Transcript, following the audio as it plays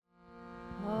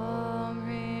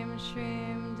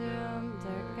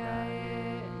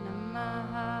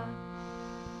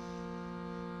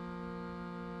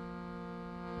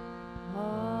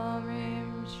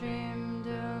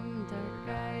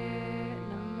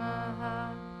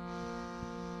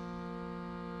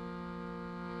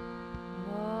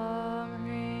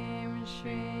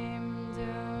Shrim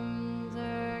Dum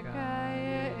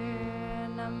Durgaya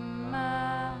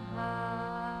Namaha.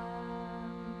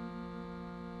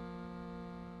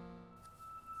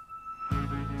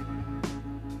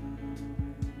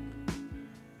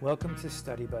 Welcome to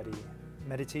Study Buddy,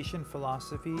 meditation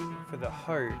philosophy for the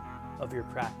heart of your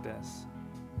practice.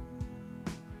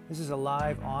 This is a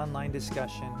live online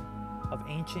discussion of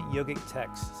ancient yogic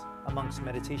texts amongst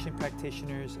meditation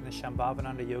practitioners in the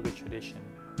Shambhavananda Yoga tradition.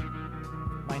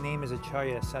 My name is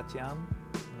Acharya Satyam.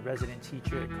 I'm a resident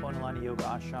teacher at Konalani Yoga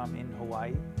Ashram in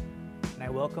Hawaii, and I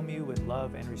welcome you with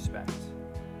love and respect.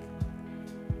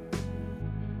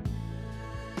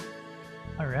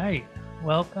 All right.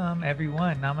 Welcome,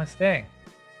 everyone. Namaste.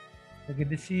 So good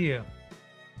to see you.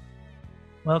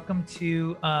 Welcome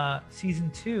to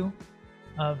season 2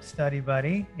 of Study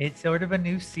Buddy. It's sort of a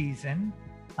new season.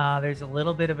 There's a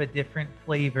little bit of a different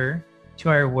flavor to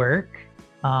our work.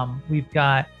 We've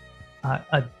got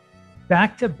a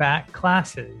back-to-back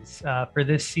classes for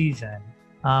this season.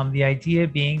 The idea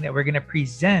being that we're going to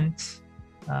present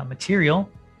material,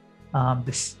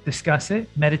 discuss it,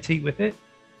 meditate with it,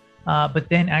 but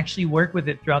then actually work with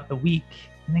it throughout the week,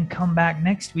 and then come back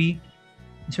next week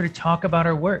and sort of talk about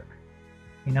our work.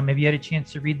 You know, maybe you had a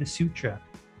chance to read the sutra.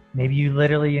 Maybe you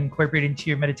literally incorporate it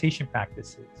into your meditation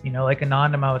practices. You know, like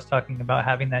Anandama was talking about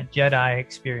having that Jedi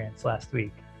experience last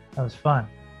week. That was fun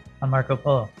on Marco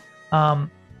Polo. And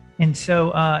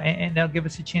that'll give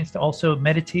us a chance to also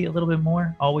meditate a little bit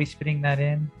more, always fitting that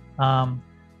in.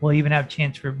 We'll even have a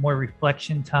chance for more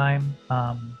reflection time.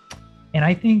 And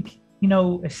I think, you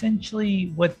know,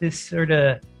 essentially what this sort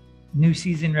of new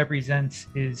season represents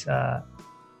is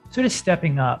sort of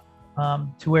stepping up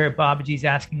to where Babaji's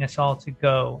asking us all to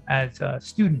go as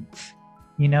students,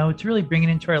 you know, to really bring it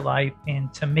into our life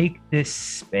and to make this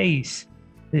space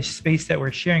that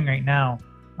we're sharing right now,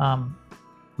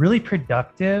 really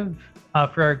productive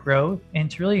for our growth,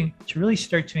 and to really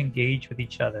start to engage with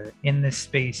each other in this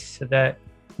space, so that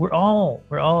we're all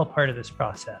a part of this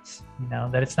process, you know,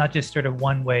 that it's not just sort of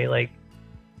one way, like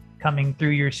coming through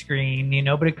your screen, you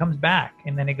know, but it comes back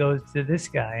and then it goes to this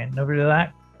guy and over to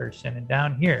that person and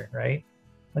down here, right?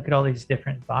 Look at all these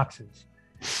different boxes.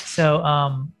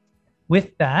 So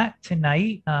with that,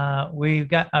 tonight we've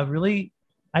got a really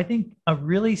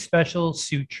special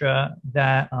sutra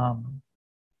that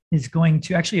is going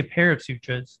to actually a pair of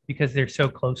sutras, because they're so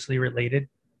closely related,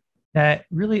 that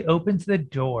really opens the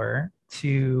door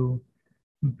to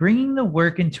bringing the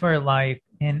work into our life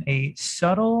in a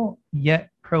subtle yet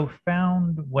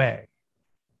profound way.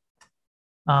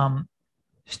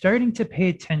 Starting to pay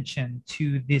attention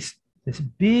to this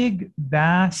big,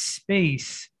 vast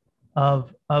space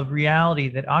of reality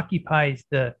that occupies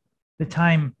the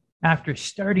time after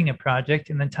starting a project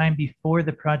and the time before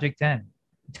the project ends.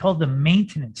 It's called the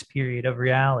maintenance period of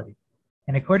reality.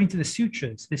 And according to the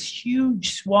sutras, this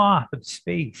huge swath of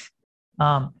space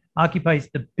occupies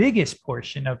the biggest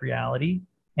portion of reality,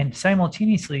 and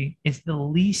simultaneously is the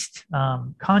least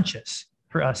conscious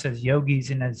for us as yogis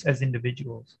and as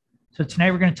individuals. So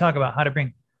tonight we're going to talk about how to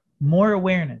bring more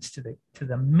awareness to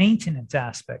the maintenance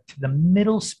aspect, to the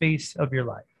middle space of your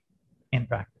life in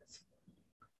practice.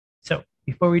 So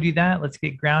before we do that, let's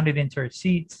get grounded into our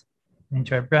seats and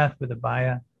into our breath with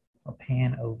Abhaya. I'll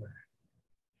pan over.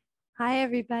 Hi,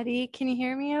 everybody. Can you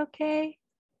hear me okay?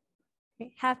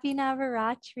 Happy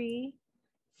Navaratri.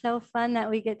 So fun that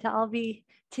we get to all be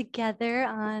together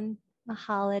on a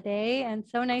holiday, and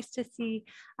so nice to see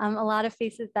a lot of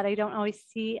faces that I don't always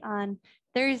see on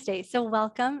Thursday. So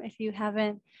welcome. If you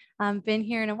haven't been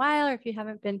here in a while, or if you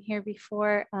haven't been here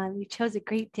before, you chose a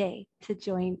great day to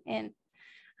join in.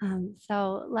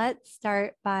 So let's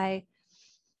start by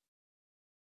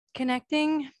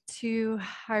connecting to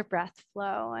our breath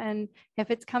flow. And if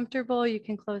it's comfortable, you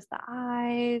can close the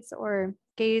eyes or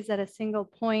gaze at a single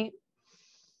point.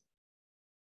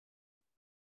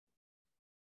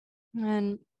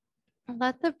 And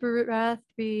let the breath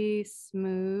be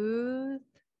smooth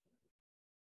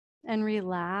and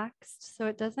relaxed, so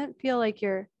it doesn't feel like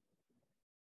you're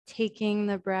taking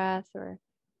the breath or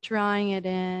drawing it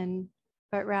in,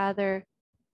 but rather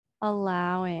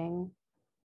allowing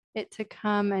it to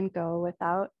come and go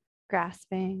without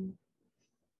grasping.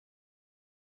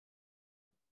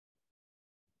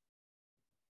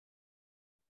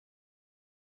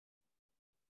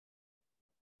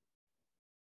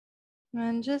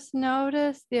 And just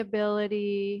notice the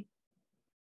ability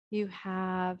you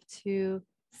have to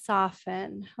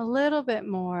soften a little bit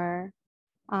more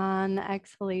on the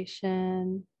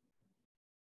exhalation.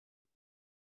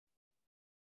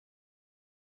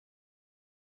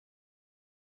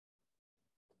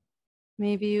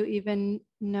 Maybe you even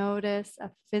notice a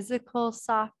physical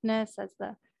softness as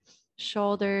the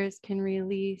shoulders can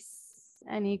release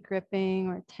any gripping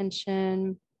or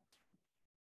tension.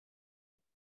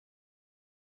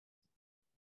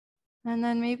 And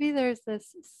then maybe there's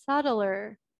this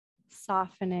subtler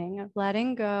softening of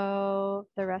letting go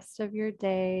the rest of your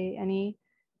day, any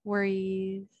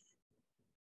worries.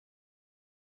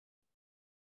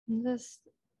 And just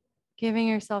giving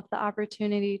yourself the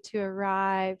opportunity to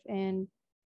arrive in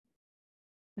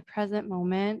the present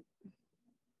moment,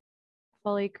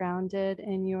 fully grounded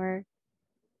in your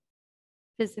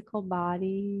physical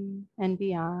body and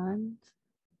beyond.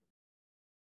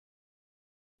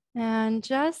 And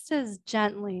just as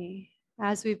gently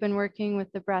as we've been working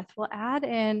with the breath, we'll add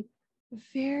in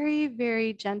very,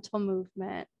 very gentle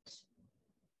movement.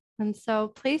 And so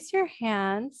place your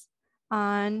hands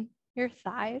on your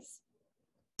thighs.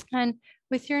 And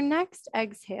with your next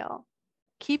exhale,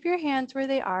 keep your hands where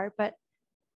they are, but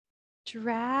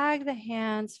drag the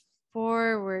hands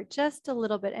forward just a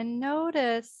little bit and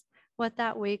notice what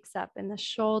that wakes up in the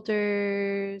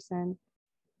shoulders and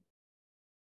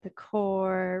the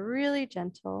core, really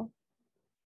gentle.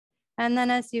 And then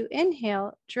as you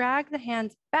inhale, drag the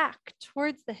hands back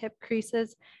towards the hip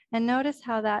creases and notice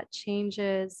how that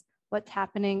changes what's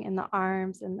happening in the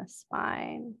arms and the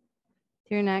spine.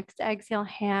 With your next exhale,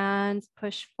 hands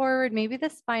push forward. Maybe the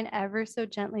spine ever so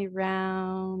gently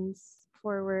rounds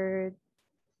forward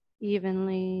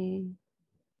evenly.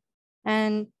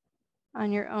 And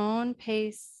on your own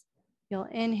pace, you'll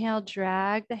inhale,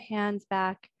 drag the hands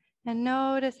back, and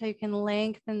notice how you can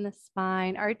lengthen the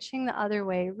spine, arching the other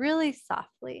way really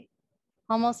softly,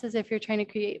 almost as if you're trying to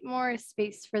create more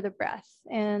space for the breath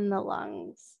in the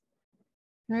lungs.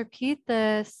 And repeat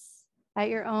this at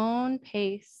your own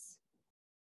pace.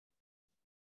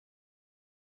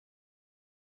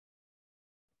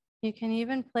 You can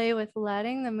even play with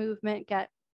letting the movement get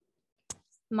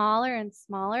smaller and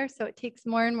smaller, so it takes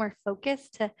more and more focus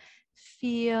to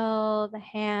feel the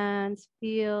hands,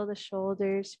 feel the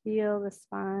shoulders, feel the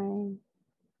spine.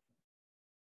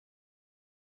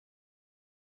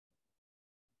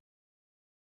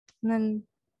 And then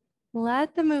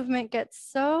let the movement get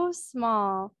so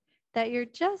small that you're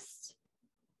just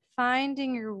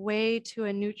finding your way to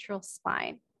a neutral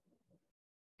spine.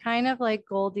 Kind of like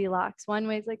Goldilocks. One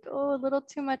way is like, oh, a little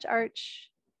too much arch.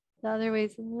 The other way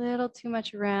is a little too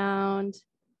much round.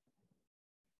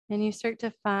 And you start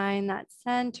to find that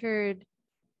centered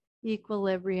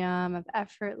equilibrium of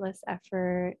effortless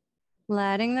effort,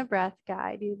 letting the breath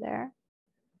guide you there.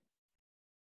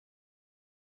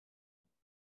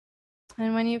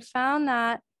 And when you found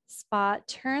that spot,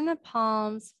 turn the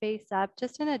palms face up,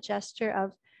 just in a gesture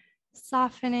of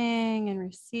softening and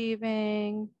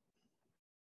receiving.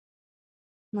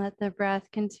 Let the breath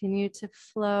continue to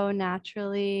flow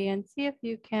naturally and see if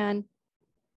you can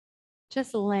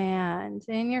just land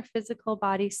in your physical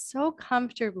body so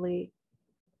comfortably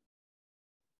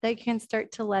that you can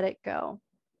start to let it go.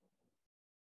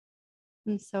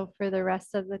 And so for the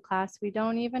rest of the class, we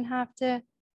don't even have to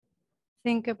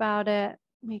think about it.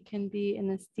 We can be in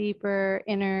this deeper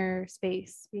inner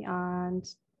space beyond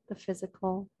the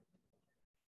physical.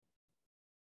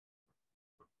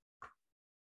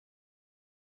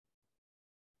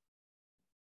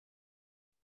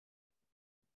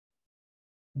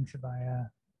 Thanks, Abaya.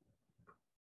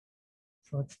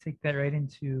 So let's take that right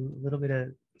into a little bit of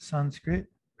Sanskrit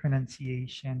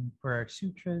pronunciation for our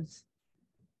sutras.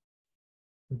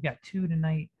 We've got 2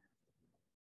 tonight.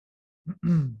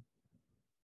 Let's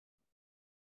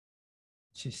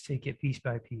just take it piece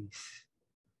by piece.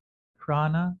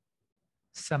 Prana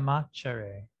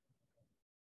Samachare.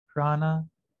 Prana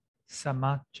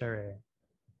Samachare.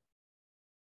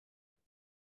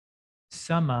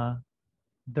 Sama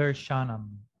Darshanam.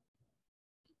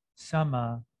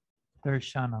 Sama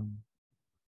Darshanam.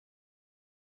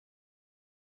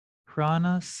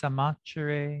 Prana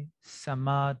Samachare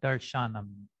Sama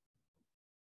Darshanam.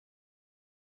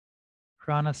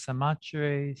 Prana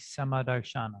Samachare Sama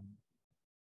Darshanam.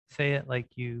 Say it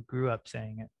like you grew up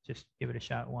saying it. Just give it a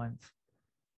shot once.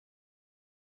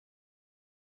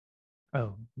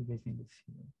 Oh, you guys need to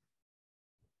see it.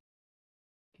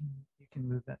 You can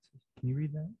move that. Can you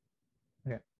read that?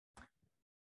 Okay.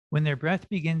 When their breath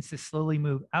begins to slowly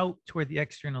move out toward the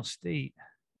external state,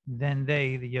 then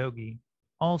they, the yogi,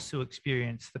 also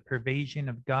experience the pervasion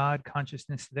of God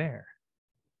consciousness there.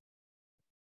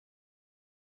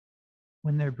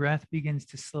 When their breath begins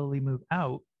to slowly move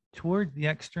out toward the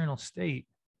external state,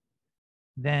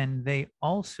 then they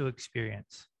also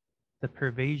experience the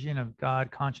pervasion of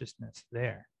God consciousness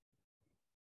there.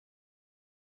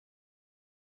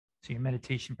 So your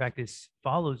meditation practice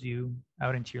follows you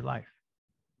out into your life.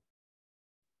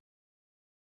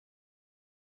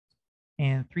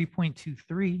 And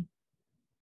 3.23,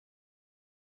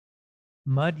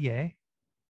 madhye,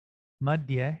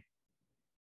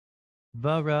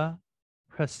 vara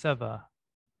prasava.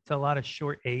 It's a lot of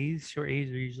short A's. Short A's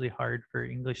are usually hard for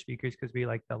English speakers because we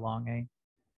like the long A.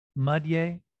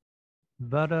 Madhye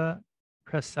vara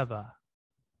prasava.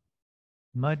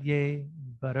 Madhye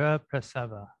vara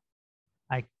prasava.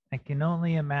 I can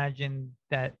only imagine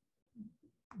that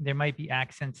there might be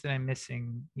accents that I'm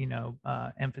missing,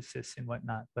 emphasis and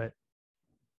whatnot, but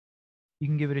you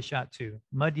can give it a shot too.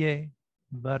 Madhye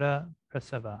vara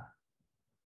prasava.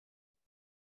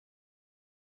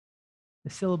 The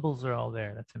syllables are all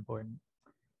there. That's important.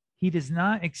 He does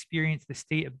not experience the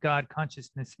state of God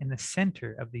consciousness in the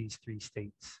center of these three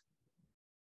states.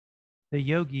 The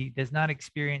yogi does not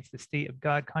experience the state of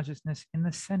God consciousness in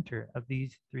the center of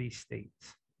these three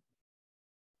states.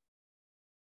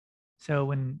 So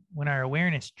when our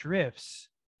awareness drifts,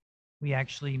 we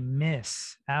actually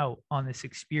miss out on this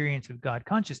experience of God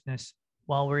consciousness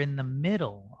while we're in the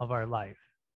middle of our life,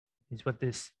 is what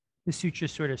this sutra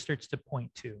sort of starts to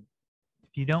point to.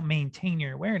 If you don't maintain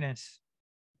your awareness,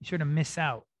 you sort of miss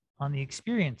out on the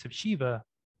experience of Shiva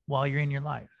while you're in your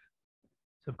life.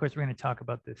 So of course, we're going to talk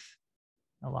about this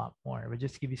a lot more, but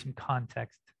just to give you some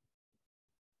context.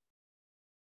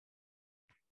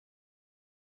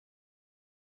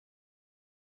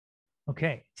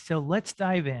 Okay, so let's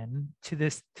dive in to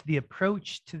the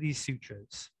approach to these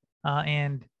sutras.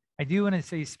 And I do want to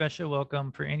say special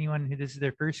welcome for anyone who this is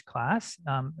their first class.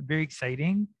 Very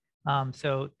exciting.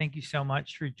 So thank you so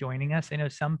much for joining us. I know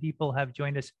some people have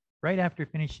joined us right after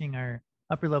finishing our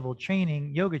upper level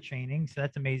training, yoga training. So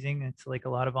that's amazing. It's like a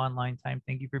lot of online time.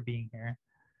 Thank you for being here.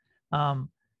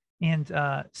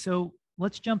 So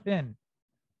let's jump in.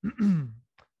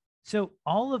 So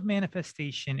all of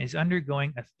manifestation is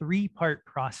undergoing a three-part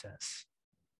process.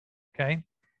 Okay.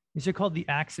 These are called the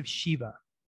acts of Shiva.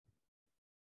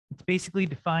 It's basically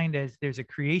defined as there's a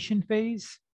creation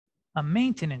phase, a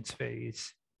maintenance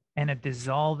phase, and a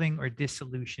dissolving or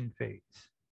dissolution phase.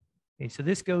 Okay, so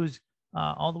this goes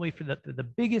all the way for the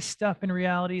biggest stuff in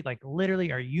reality, like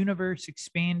literally our universe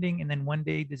expanding and then one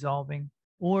day dissolving,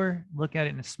 or look at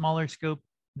it in a smaller scope,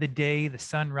 the day the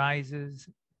sun rises,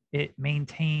 it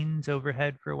maintains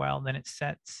overhead for a while, then it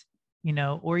sets,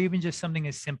 or even just something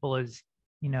as simple as,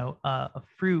 a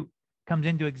fruit comes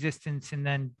into existence and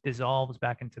then dissolves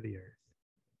back into the earth.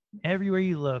 Everywhere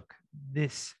you look,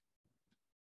 this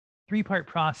three-part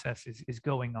process is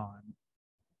going on.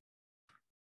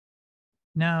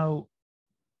 Now,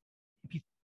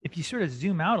 if you sort of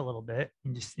zoom out a little bit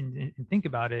and just and think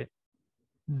about it,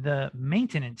 the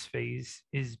maintenance phase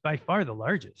is by far the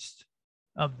largest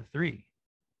of the three.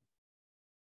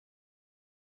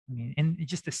 I mean, in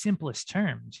just the simplest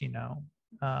terms, you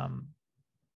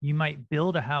might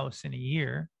build a house in a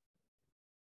year.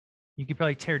 You could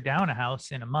probably tear down a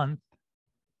house in a month,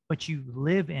 but you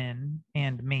live in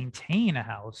and maintain a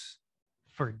house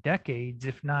for decades,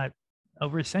 if not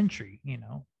over a century,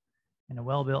 in a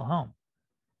well-built home.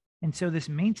 And so this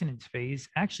maintenance phase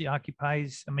actually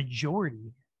occupies a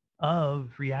majority of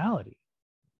reality.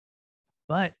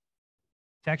 But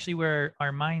it's actually where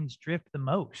our minds drift the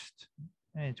most.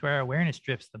 And it's where our awareness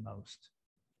drifts the most.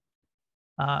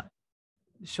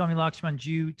 Swami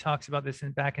Lakshmanju talks about this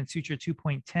back in Sutra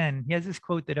 2.10. He has this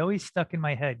quote that always stuck in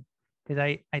my head because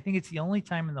I think it's the only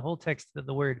time in the whole text that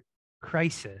the word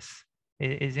crisis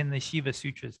is in the Shiva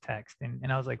Sutras text.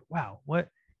 And I was like, wow,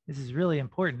 this is really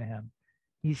important to him.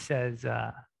 He says,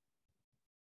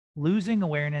 losing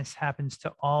awareness happens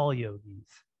to all yogis.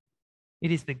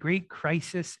 It is the great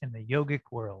crisis in the yogic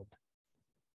world.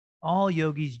 All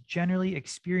yogis generally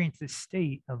experience this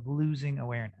state of losing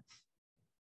awareness.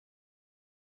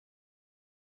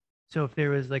 So if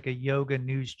there was like a yoga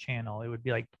news channel, it would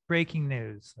be like breaking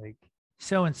news, like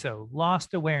so-and-so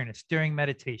lost awareness during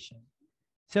meditation.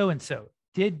 So-and-so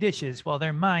did dishes while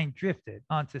their mind drifted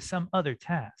onto some other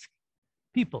task.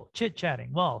 People chit-chatting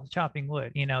while chopping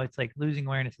wood. It's like losing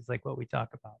awareness is like what we talk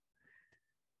about.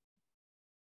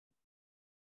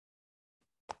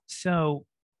 So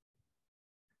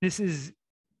this is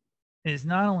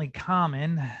not only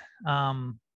common.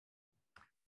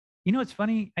 It's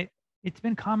funny. It's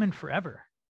been common forever.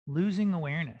 Losing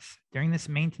awareness during this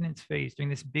maintenance phase, during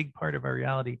this big part of our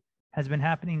reality, has been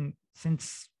happening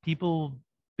since people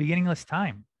beginningless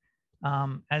time.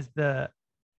 As the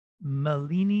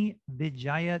Malini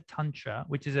Vijaya Tantra,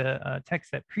 which is a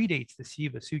text that predates the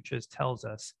Shiva Sutras, tells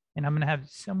us. And I'm going to have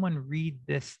someone read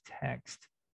this text.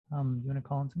 You want to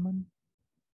call on someone?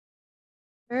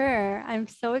 Sure. I'm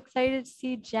so excited to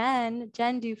see Jen.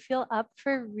 Jen, do you feel up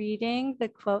for reading the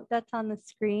quote that's on the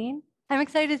screen? I'm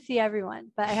excited to see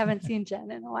everyone, but I haven't seen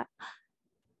Jen in a while.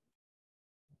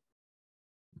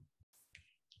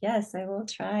 Yes, I will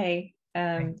try.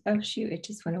 Oh shoot, it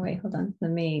just went away. Hold on.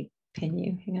 Let me pin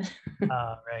you. Hang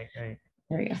on. Right.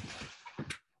 There we go.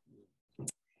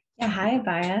 Yeah, hi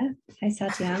Abaya. Hi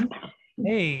Satyam.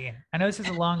 Hey, I know this is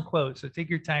a long quote, so take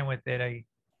your time with it.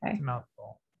 It's a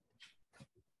mouthful.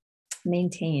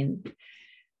 Maintain.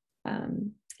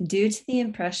 Due to the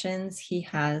impressions he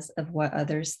has of what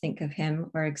others think of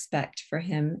him or expect for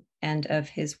him, and of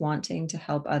his wanting to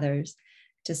help others,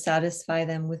 to satisfy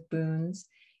them with boons,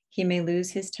 he may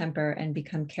lose his temper and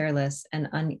become careless and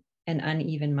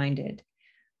uneven-minded,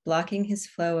 blocking his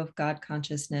flow of God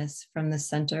consciousness from the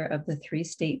center of the three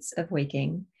states of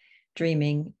waking,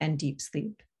 dreaming, and deep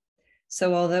sleep.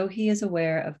 So although he is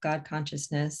aware of God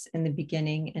consciousness in the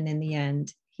beginning and in the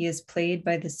end, he is played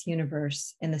by this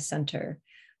universe in the center,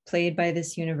 played by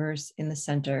this universe in the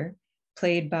center,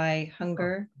 played by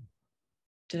hunger.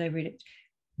 Did I read it?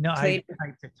 No, I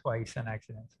typed it twice on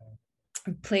accident.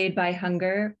 Sorry. Played by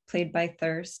hunger, played by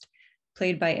thirst,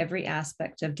 played by every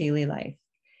aspect of daily life.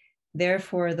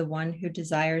 Therefore, the one who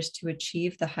desires to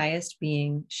achieve the highest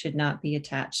being should not be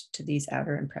attached to these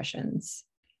outer impressions.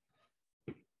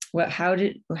 How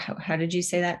did you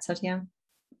say that, Satyam?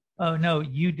 Oh no,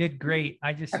 you did great.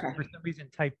 I just for some reason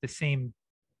typed the same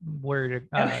word.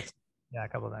 Yeah, a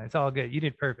couple of times. It's all good. You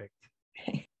did perfect.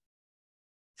 Okay.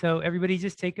 So everybody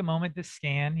just take a moment to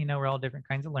scan. You know, we're all different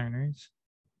kinds of learners.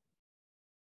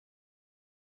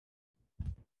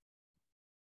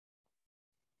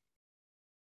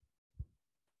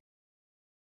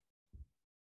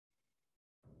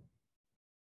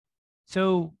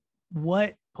 So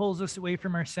what pulls us away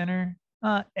from our center?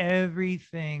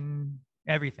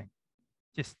 Everything.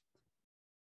 Just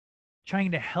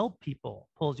trying to help people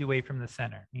pulls you away from the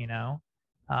center, you know?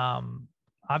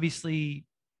 Obviously,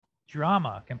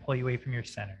 drama can pull you away from your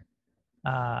center.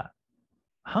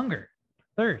 Hunger,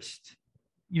 thirst,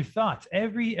 your thoughts,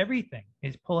 everything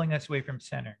is pulling us away from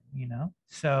center, you know?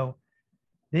 So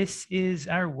this is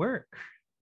our work.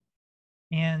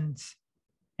 And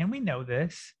we know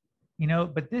this, you know,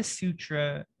 but this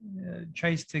sutra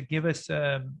tries to give us,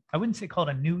 I wouldn't say called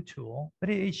a new tool, but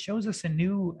it shows us a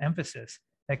new emphasis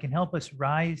that can help us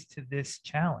rise to this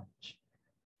challenge.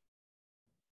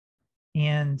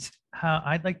 And how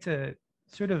I'd like to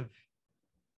sort of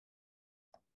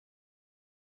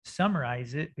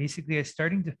summarize it basically as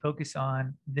starting to focus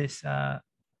on this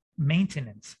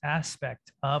maintenance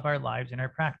aspect of our lives and our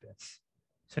practice.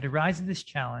 So to rise to this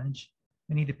challenge,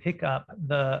 we need to pick up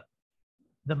the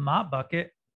mop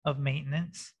bucket of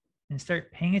maintenance and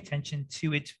start paying attention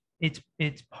to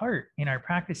its part in our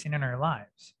practice and in our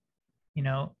lives. You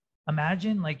know,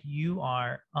 imagine like you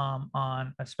are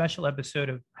on a special episode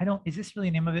of, is this really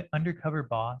the name of it? Undercover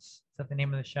Boss? Is that the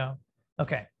name of the show?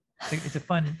 Okay. It's a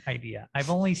fun idea. I've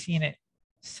only seen it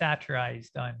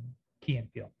satirized on Key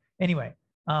and Peele. Anyway,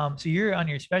 so you're on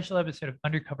your special episode of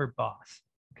Undercover Boss,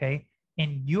 okay?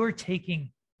 And you're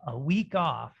taking a week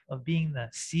off of being the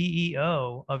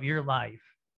CEO of your life,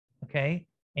 okay?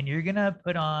 And you're gonna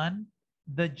put on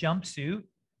the jumpsuit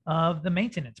of the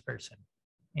maintenance person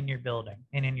in your building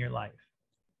and in your life.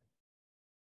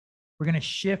 We're gonna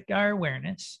shift our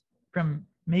awareness from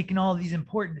making all these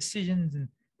important decisions and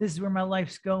this is where my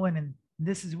life's going and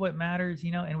this is what matters,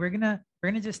 you know, and we're gonna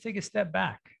just take a step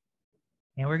back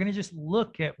and we're gonna just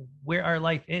look at where our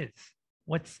life is,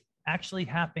 what's actually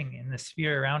happening in the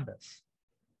sphere around us,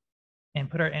 and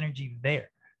put our energy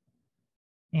there.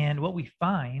 And what we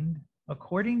find,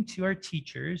 according to our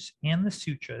teachers and the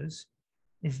sutras,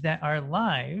 is that our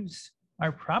lives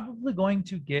are probably going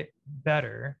to get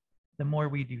better the more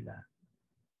we do that.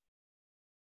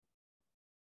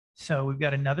 So we've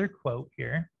got another quote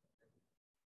here.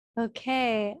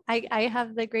 Okay, I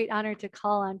have the great honor to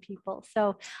call on people.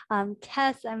 So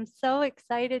Tess, I'm so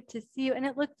excited to see you. And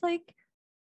it looks like,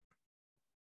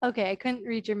 okay, I couldn't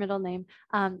read your middle name.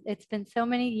 It's been so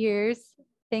many years.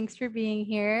 Thanks for being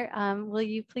here. Will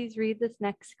you please read this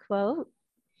next quote?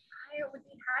 I would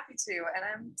be happy to. And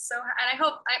I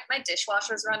hope my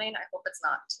dishwasher's running. I hope it's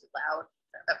not too loud.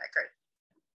 Okay,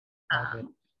 great.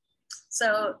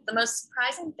 So the most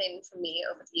surprising thing for me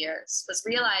over the years was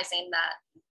realizing that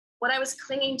what I was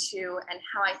clinging to and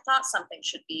how I thought something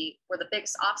should be were the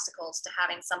biggest obstacles to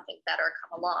having something better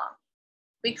come along.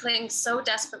 We cling so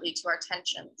desperately to our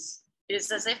tensions. It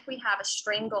is as if we have a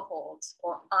stranglehold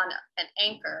or on an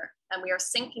anchor and we are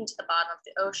sinking to the bottom of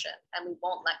the ocean and we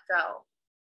won't let go.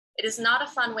 It is not a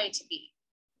fun way to be.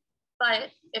 But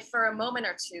if for a moment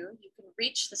or two you can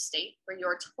reach the state where you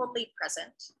are totally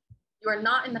present. You are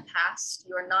not in the past,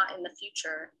 you are not in the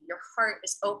future. Your heart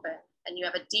is open and you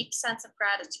have a deep sense of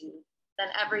gratitude, then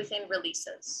everything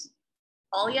releases.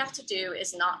 All you have to do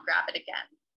is not grab it again.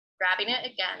 Grabbing it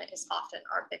again is often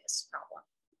our biggest problem.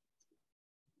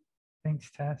 Thanks,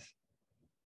 Tess.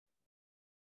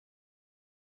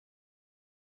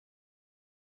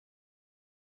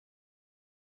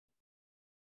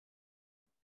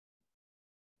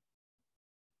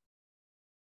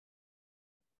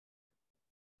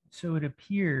 So it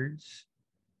appears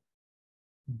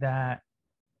that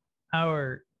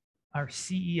our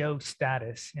CEO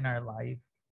status in our life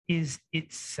is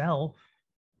itself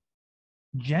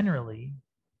generally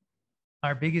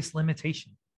our biggest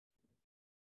limitation.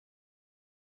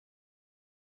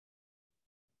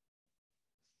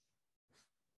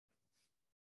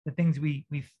 The things we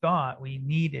thought we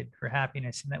needed for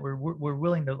happiness and that we're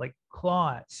willing to like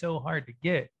claw at so hard to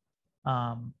get,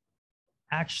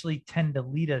 actually tend to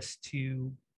lead us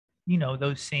to, you know,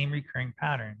 those same recurring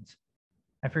patterns.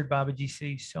 I've heard Babaji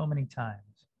say so many times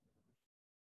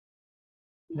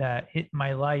that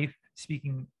my life,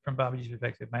 speaking from Babaji's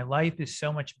perspective, my life is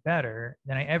so much better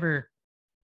than I ever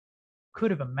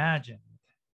could have imagined.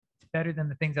 It's better than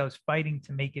the things I was fighting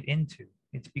to make it into.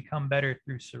 It's become better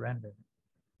through surrender.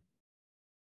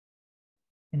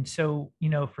 And so, you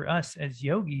know, for us as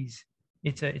yogis,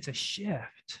 it's a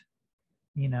shift,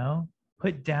 you know,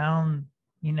 put down,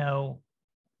 you know,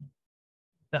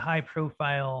 the high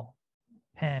profile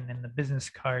pen and the business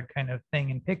card kind of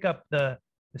thing and pick up the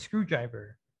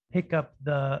screwdriver, pick up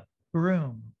the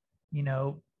broom, you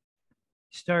know,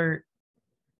 start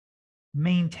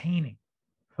maintaining,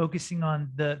 focusing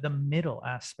on the middle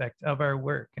aspect of our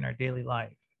work in our daily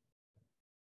life.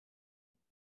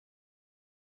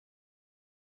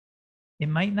 It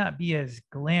might not be as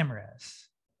glamorous,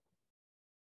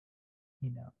 you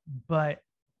know, but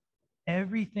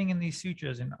everything in these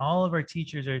sutras and all of our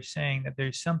teachers are saying that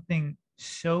there's something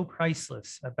so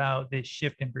priceless about this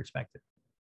shift in perspective.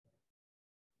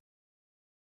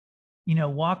 You know,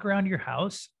 walk around your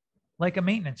house like a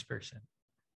maintenance person.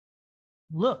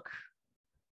 Look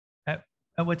at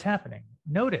what's happening.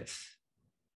 Notice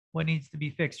what needs to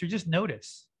be fixed, or just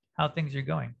notice how things are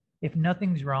going. If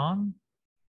nothing's wrong,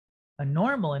 a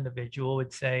normal individual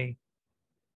would say,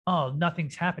 oh,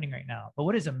 nothing's happening right now. But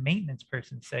what does a maintenance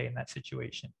person say in that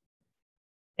situation?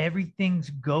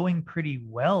 Everything's going pretty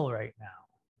well right now,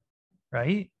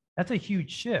 right? That's a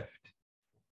huge shift.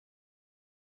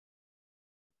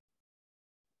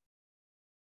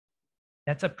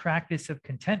 That's a practice of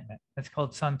contentment. That's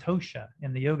called santosha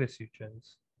in the Yoga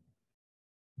Sutras.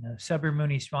 You know,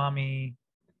 Subramuni Swami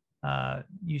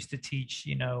used to teach,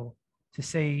 you know, to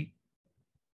say,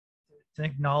 to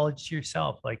acknowledge to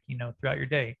yourself, like, you know, throughout your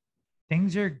day,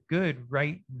 things are good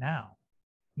right now,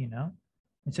 you know?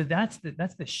 And so that's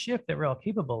the shift that we're all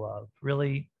capable of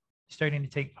really starting to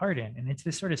take part in. And it's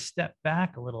this sort of step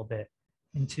back a little bit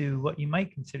into what you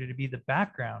might consider to be the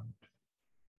background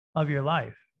of your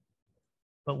life.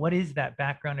 But what is that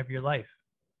background of your life?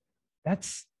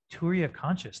 That's Turiya of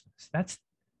consciousness. That's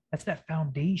that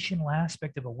foundational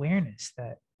aspect of awareness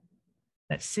that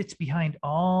sits behind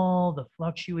all the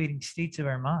fluctuating states of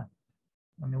our mind.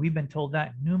 I mean, we've been told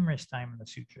that numerous times in the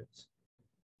sutras.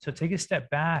 So take a step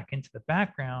back into the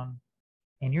background,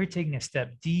 and you're taking a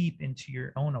step deep into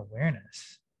your own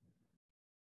awareness.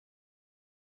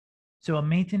 So a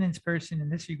maintenance person in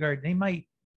this regard, they might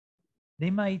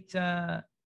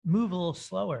move a little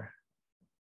slower.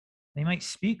 They might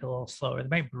speak a little slower. They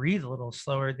might breathe a little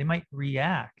slower. They might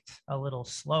react a little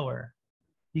slower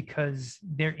because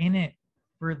they're in it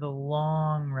for the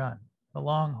long run, the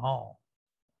long haul.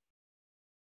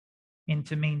 And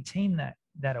to maintain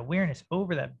that awareness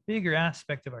over that bigger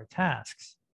aspect of our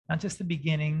tasks, not just the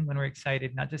beginning when we're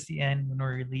excited, not just the end when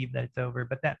we're relieved that it's over,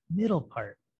 but that middle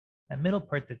part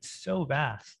that's so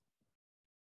vast.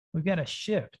 We've got to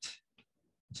shift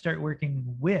and start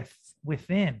working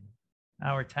within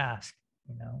our task,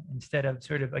 you know, instead of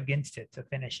sort of against it to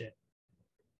finish it.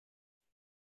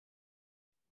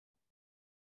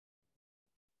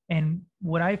 And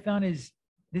what I found is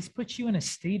this puts you in a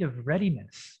state of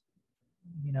readiness.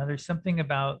 You know, there's something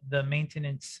about the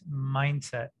maintenance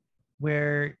mindset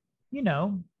where, you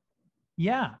know,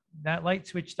 yeah, that light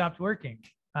switch stopped working.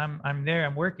 I'm there,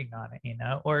 I'm working on it, you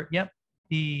know, or yep,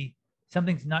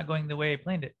 something's not going the way I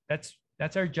planned it. That's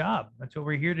our job. That's what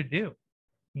we're here to do.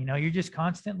 You know, you're just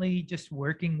constantly just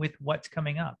working with what's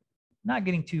coming up, not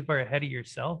getting too far ahead of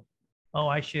yourself. Oh,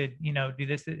 I should, you know, do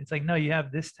this. It's like, no, you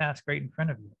have this task right in front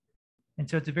of you. And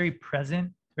so it's a very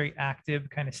present, very active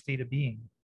kind of state of being.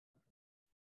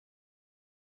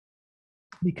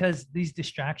 because these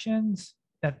distractions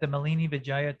that the Malini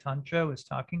Vijaya Tantra was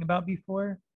talking about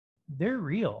before, they're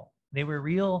real. They were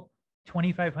real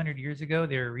 2,500 years ago.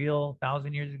 They were real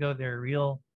 1,000 years ago. They're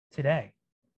real today.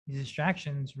 These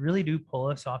distractions really do pull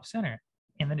us off center,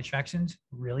 and the distractions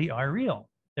really are real.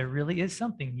 There really is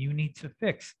something you need to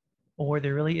fix, or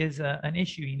there really is an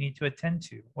issue you need to attend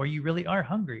to, or you really are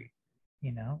hungry,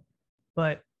 you know.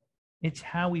 But it's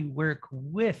how we work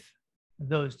with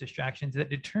those distractions that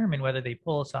determine whether they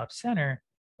pull us off center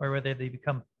or whether they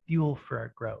become fuel for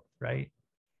our growth, right?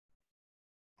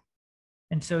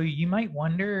 And so you might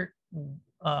wonder,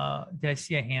 did I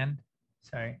see a hand?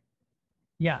 Sorry.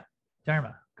 Yeah,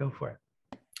 Dharma, go for it.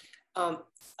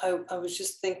 I was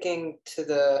just thinking to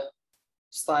the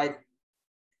slide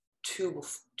two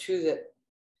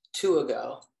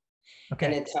ago, Okay.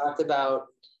 and it talked about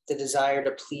the desire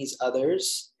to please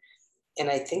others. And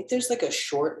I think there's like a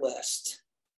short list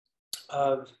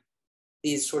of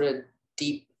these sort of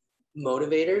deep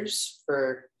motivators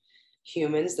for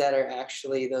humans that are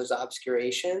actually those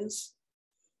obscurations.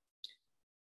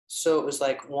 So it was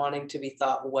like wanting to be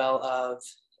thought well of.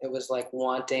 It was like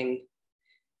wanting,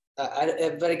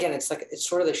 but again, it's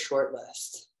sort of the short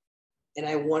list. And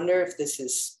I wonder if this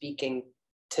is speaking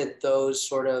to those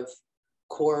sort of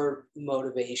core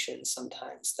motivations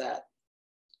sometimes that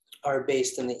are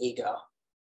based in the ego.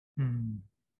 Hmm.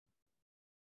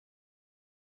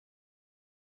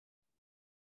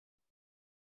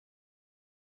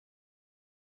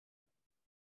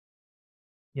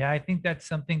 Yeah, I think that's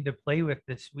something to play with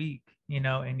this week, you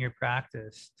know, in your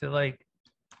practice, to like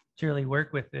to really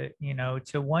work with it, you know,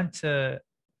 to want to,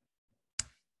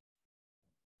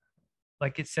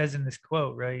 like it says in this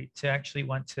quote, right, to actually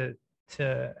want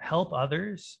to help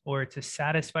others or to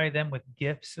satisfy them with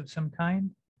gifts of some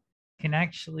kind can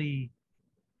actually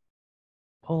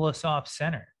pull us off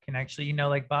center, can actually, you know,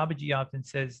 like Babaji often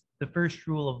says, the first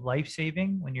rule of life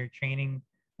saving when you're training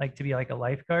like to be like a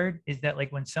lifeguard is that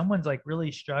like when someone's like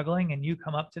really struggling and you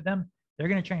come up to them, they're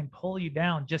going to try and pull you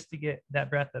down just to get that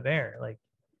breath of air, like,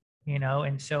 you know.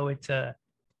 And so it's a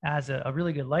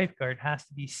really good lifeguard has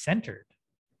to be centered,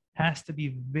 has to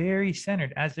be very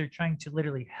centered as they're trying to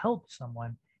literally help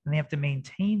someone, and they have to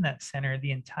maintain that center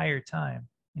the entire time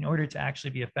in order to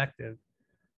actually be effective.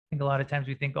 I think a lot of times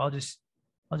we think, I'll just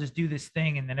do this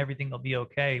thing and then everything will be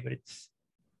okay. But it's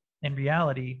in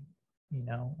reality, you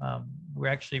know, we're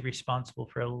actually responsible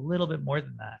for a little bit more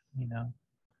than that. You know,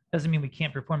 doesn't mean we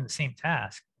can't perform the same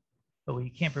task, but we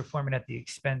can't perform it at the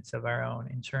expense of our own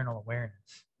internal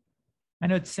awareness. I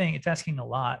know it's asking a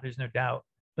lot, there's no doubt,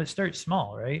 but start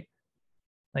small, right?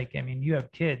 Like, I mean, you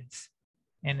have kids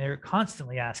and they're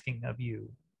constantly asking of you,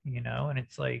 you know, and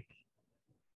it's like,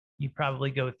 you probably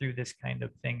go through this kind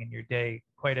of thing in your day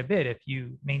quite a bit. If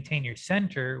you maintain your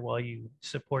center while you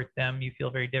support them, you feel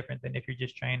very different than if you're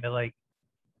just trying to like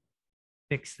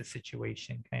fix the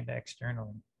situation kind of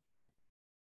externally.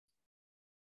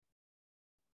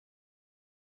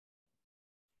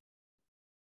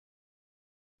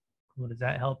 Cool. Does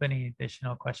that help? Any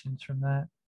additional questions from that?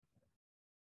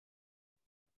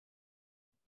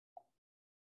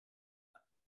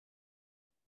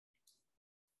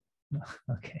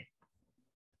 Okay.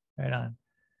 Right on.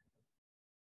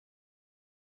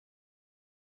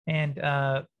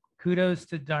 And kudos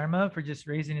to Dharma for just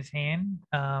raising his hand.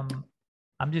 I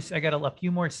got a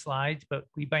few more slides, but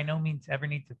we by no means ever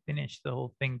need to finish the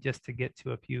whole thing just to get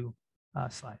to a few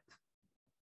slides.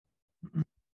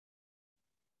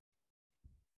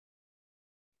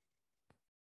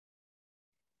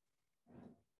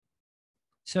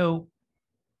 So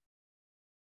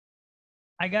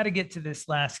I got to get to this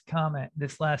last comment,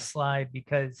 this last slide,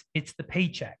 because it's the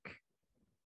paycheck.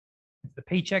 It's the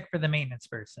paycheck for the maintenance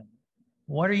person.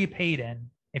 What are you paid in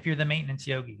if you're the maintenance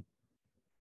yogi?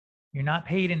 You're not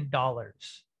paid in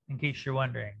dollars, in case you're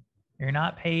wondering. You're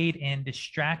not paid in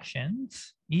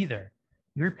distractions either.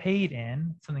 You're paid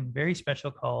in something very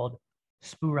special called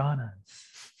spuranas.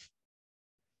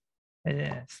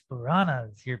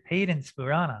 Spuranas. You're paid in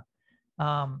spurana.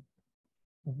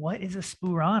 What is a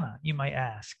spurana, you might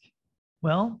ask?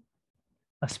 Well,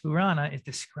 a spurana is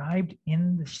described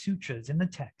in the sutras, in the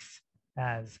text,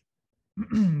 as,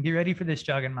 get ready for this,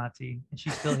 Jaganmati. Is she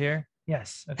still here?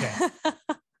 Yes. Okay.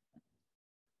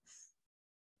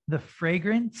 The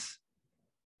fragrance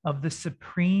of the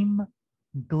supreme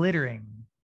glittering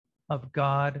of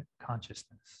God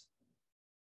consciousness.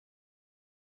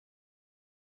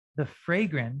 The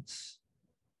fragrance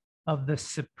of the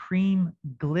supreme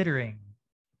glittering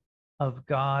of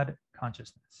God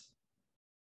consciousness.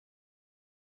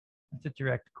 That's a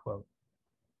direct quote.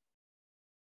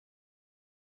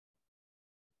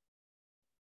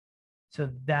 So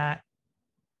that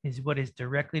is what is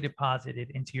directly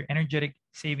deposited into your energetic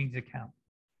savings account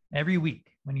every week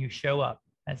when you show up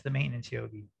as the maintenance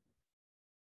yogi.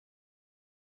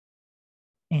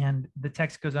 And the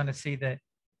text goes on to say that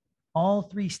all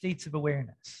three states of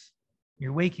awareness,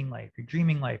 your waking life, your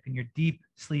dreaming life, and your deep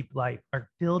sleep life, are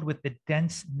filled with the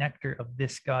dense nectar of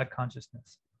this God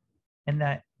consciousness. And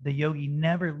that the yogi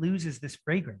never loses this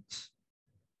fragrance,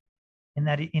 and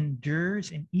that it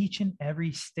endures in each and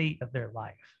every state of their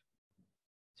life.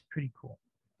 It's pretty cool.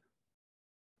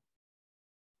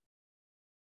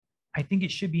 I think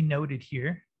it should be noted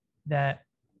here that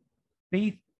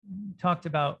Faith talked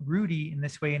about Rudy in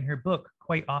this way in her book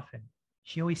quite often.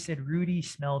 She always said Rudy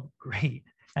smelled great.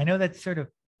 I know that's sort of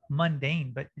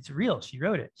mundane, but it's real. She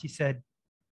wrote it. She said,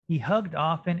 he hugged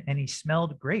often and he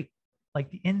smelled great,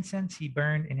 like the incense he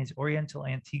burned in his Oriental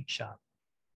antique shop.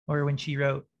 Or when she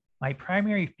wrote, my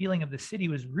primary feeling of the city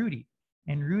was Rudy,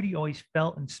 and Rudy always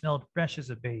felt and smelled fresh as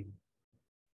a baby.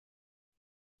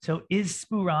 So is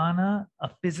Spurana a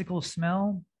physical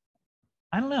smell?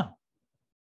 I don't know,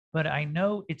 but I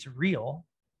know it's real.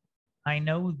 I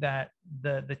know that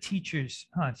the teachers,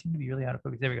 it seemed to be really out of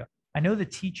focus. There we go. I know the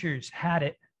teachers had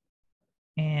it,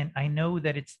 and I know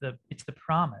that it's the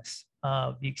promise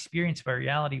of the experience of our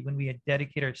reality when we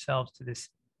dedicate ourselves to this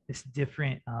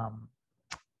different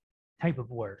type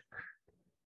of work.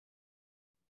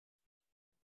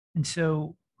 And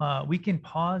so we can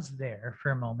pause there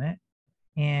for a moment,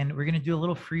 and we're going to do a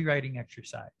little free writing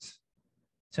exercise.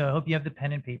 So I hope you have the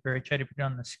pen and paper. I try to put it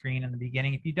on the screen in the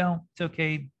beginning. If you don't, it's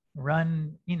okay.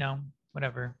 Run,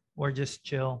 whatever, or just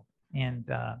chill, and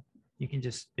you can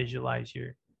just visualize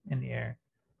you're in the air.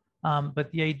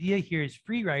 But the idea here is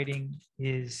free writing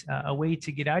is a way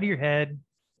to get out of your head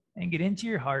and get into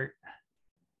your heart,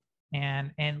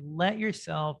 and let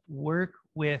yourself work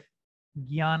with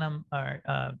jnana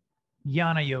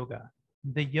yoga,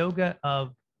 the yoga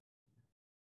of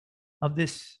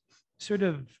this sort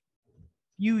of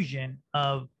fusion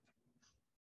of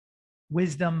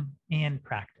wisdom and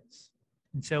practice.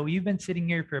 And so you've been sitting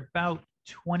here for about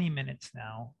 20 minutes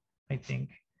now, I think,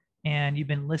 and you've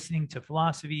been listening to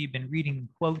philosophy, you've been reading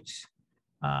quotes,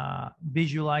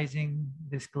 visualizing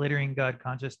this glittering God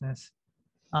consciousness.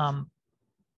 And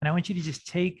I want you to just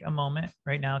take a moment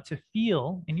right now to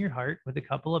feel in your heart with a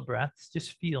couple of breaths,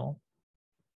 just feel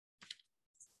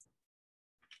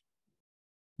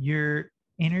your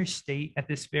inner state at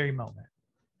this very moment.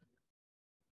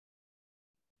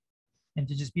 And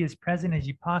to just be as present as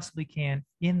you possibly can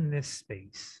in this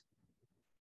space.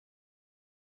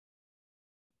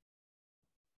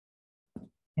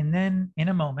 And then in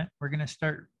a moment, we're going to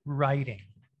start writing.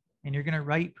 And you're going to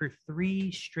write for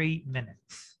 3 straight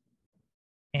minutes.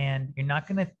 And you're not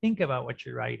going to think about what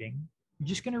you're writing. You're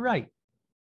just going to write.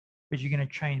 But you're going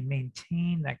to try and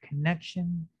maintain that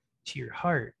connection to your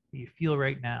heart that you feel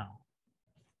right now.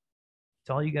 It's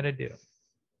all you got to do.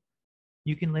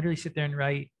 You can literally sit there and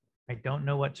write, I don't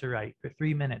know what to write, for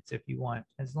 3 minutes if you want,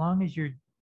 as long as you're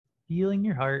feeling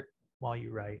your heart while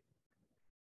you write.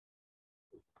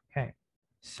 Okay,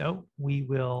 so we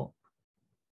will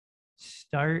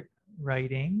start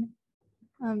writing.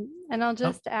 And I'll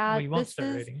just add,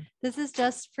 this is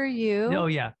just for you. Oh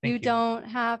yeah, thank you. You don't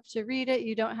have to read it.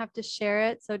 You don't have to share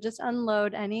it. So just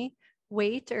unload any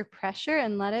weight or pressure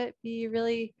and let it be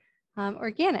really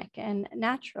organic and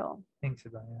natural. Thanks,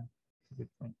 Abaya. That's a good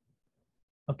point.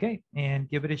 Okay, and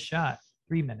give it a shot.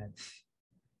 3 minutes.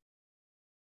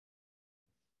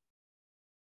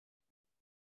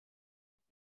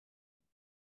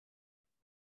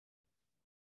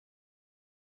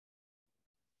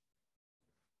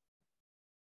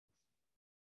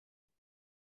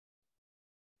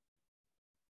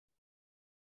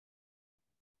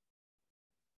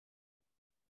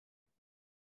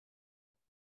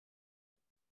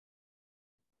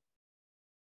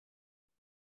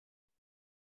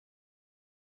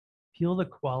 Feel the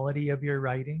quality of your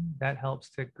writing. That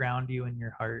helps to ground you in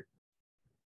your heart.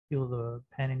 Feel the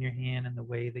pen in your hand and the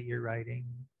way that you're writing.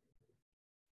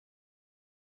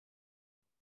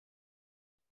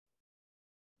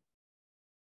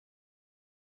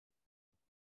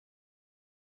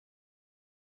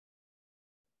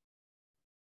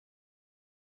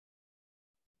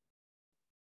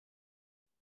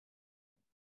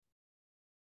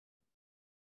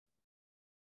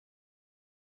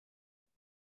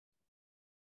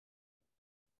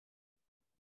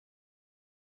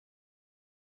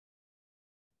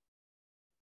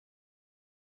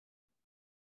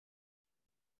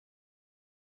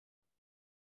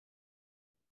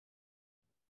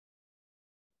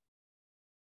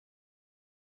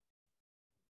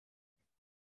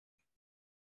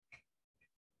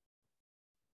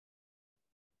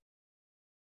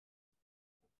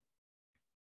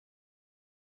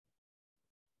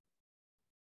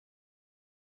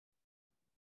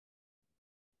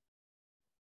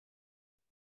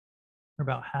 We're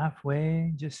about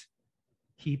halfway. Just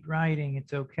keep writing.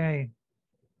 It's okay.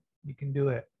 You can do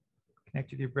it. Connect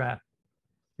with your breath.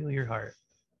 Feel your heart.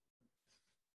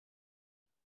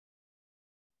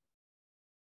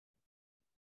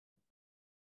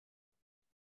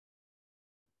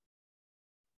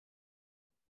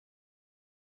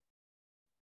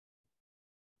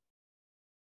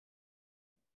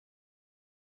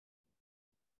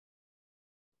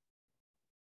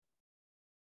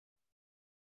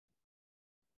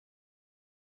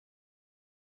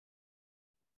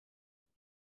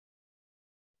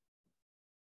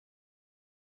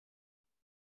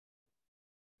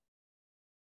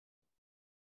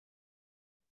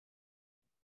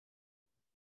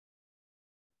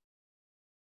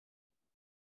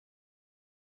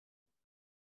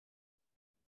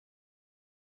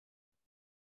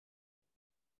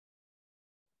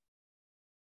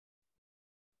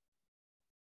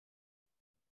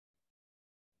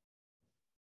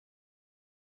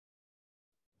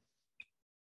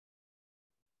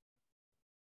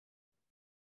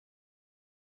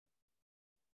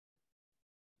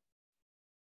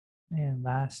 And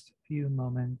last few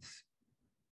moments.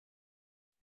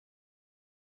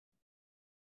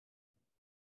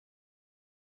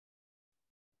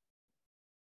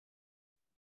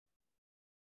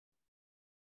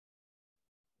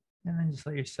 And then just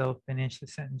let yourself finish the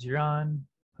sentence you're on.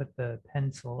 Put the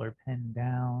pencil or pen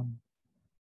down.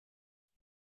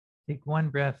 Take one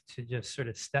breath to just sort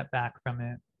of step back from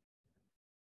it.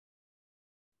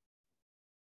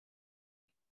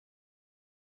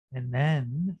 And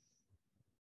then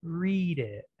read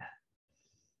it.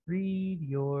 Read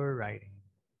your writing.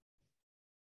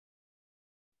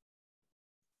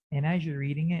 And as you're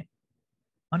reading it,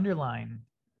 underline,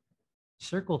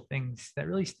 circle things that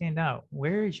really stand out.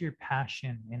 Where is your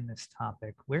passion in this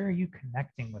topic? Where are you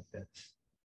connecting with this?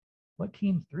 What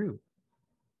came through?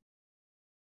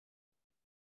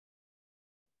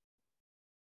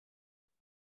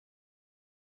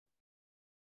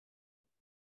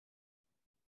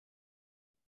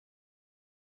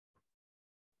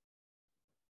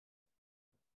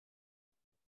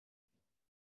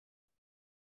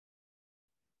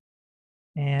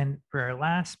 And for our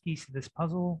last piece of this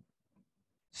puzzle,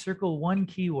 circle one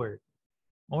keyword.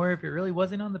 Or if it really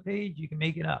wasn't on the page, you can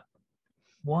make it up.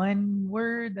 One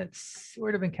word that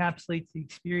sort of encapsulates the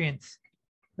experience.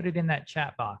 Put it in that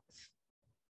chat box.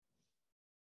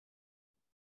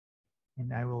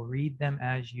 And I will read them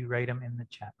as you write them in the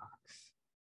chat box.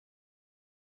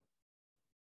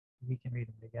 We can read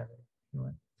them together if you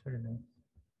want. Sort of nice.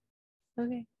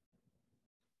 Okay.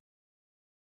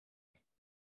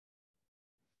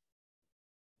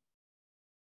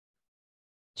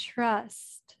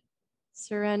 Trust.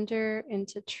 Surrender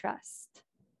into trust.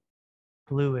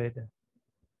 Fluid.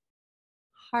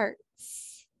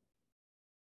 Hearts.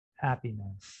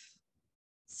 Happiness.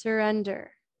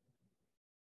 Surrender.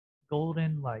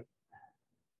 Golden light.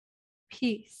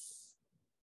 Peace.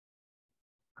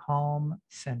 Calm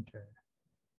center.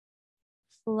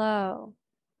 Flow.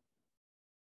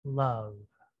 Love.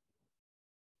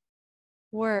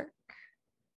 Work.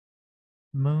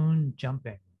 Moon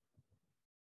jumping.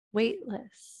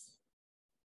 Weightless.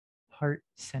 Heart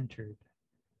centered.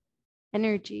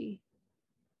 Energy.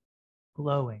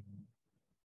 Glowing.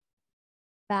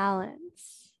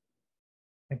 Balance.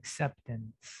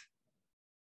 Acceptance.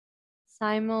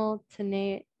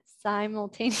 Simultaneously.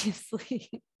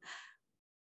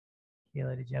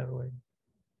 Kayla, did you have a word?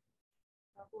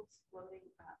 Bubbles floating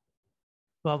up.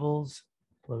 Bubbles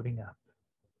floating up.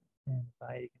 And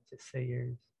Vi, you can just say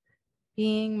yours.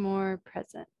 Being more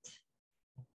present.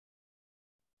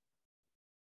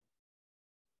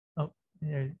 Oh,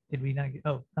 did we not get,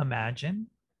 oh, imagine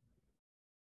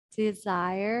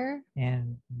Desire.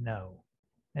 and know,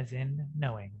 as in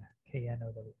knowing.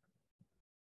 K-N-O-W.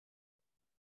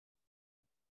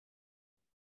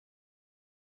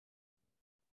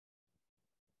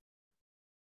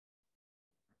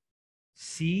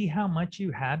 See how much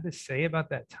you had to say about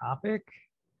that topic?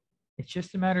 It's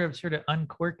just a matter of sort of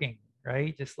uncorking,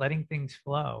 right? Just letting things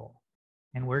flow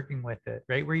and working with it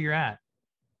right where you're at.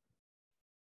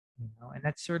 You know, and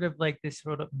that's sort of like this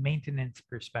sort of maintenance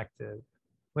perspective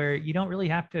where you don't really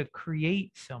have to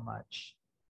create so much.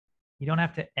 You don't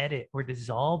have to edit or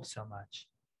dissolve so much.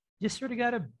 You just sort of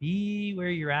got to be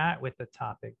where you're at with the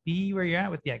topic, be where you're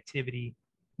at with the activity.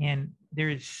 And there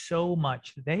is so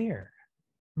much there.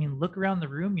 I mean, look around the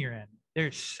room you're in.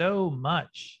 There's so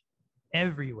much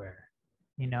everywhere.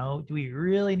 You know, do we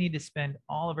really need to spend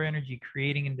all of our energy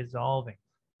creating and dissolving?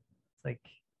 It's like,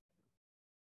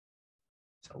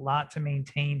 it's a lot to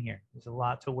maintain here. There's a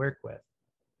lot to work with.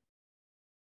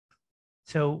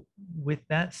 So with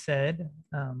that said,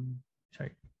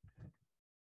 sorry,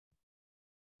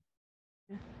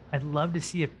 I'd love to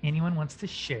see if anyone wants to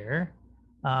share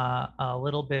a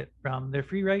little bit from their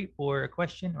free write or a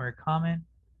question or a comment.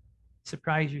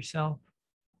 Surprise yourself.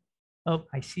 Oh,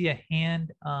 I see a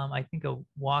hand. I think a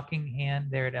walking hand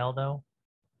there at Eldo.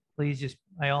 Please just,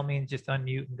 by all means, just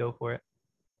unmute and go for it.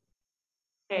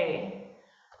 Hey,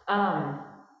 um,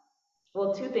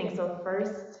 well, two things. So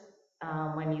first,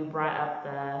 when you brought up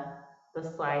the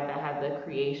slide that had the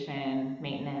creation,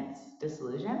 maintenance,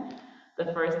 disillusion, the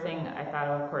first thing I thought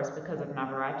of course, because of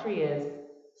Navaratri, is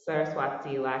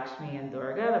Saraswati, Lakshmi, and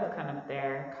Durga. That's kind of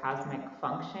their cosmic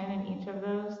function in each of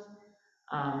those.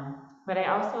 But I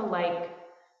also like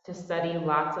to study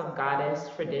lots of goddess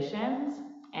traditions,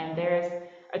 and there's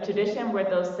a tradition where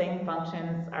those same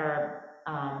functions are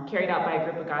carried out by a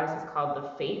group of goddesses called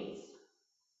the Fates.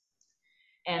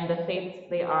 And the Fates,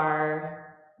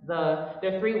 they're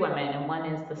three women, and one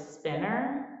is the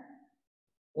spinner,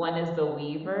 one is the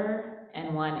weaver,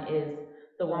 and one is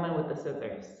the woman with the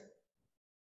scissors.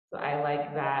 So I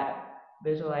like that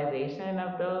visualization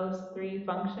of those three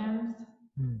functions.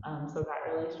 So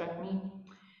that really struck me.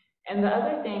 And the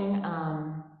other thing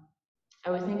I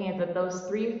was thinking is that those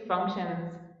three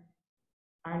functions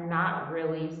are not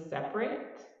really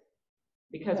separate,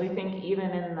 because we think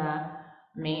even in the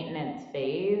maintenance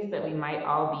phase that we might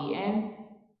all be in,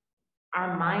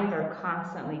 our minds are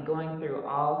constantly going through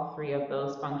all three of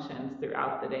those functions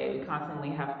throughout the day. We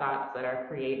constantly have thoughts that are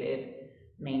created,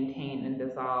 maintained, and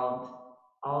dissolved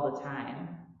all the time.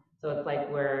 So it's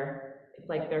like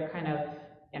they're kind of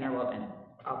interwoven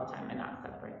all the time and not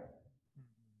separate.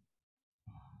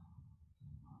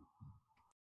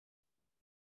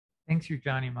 Thanks, you,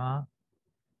 Johnny Ma.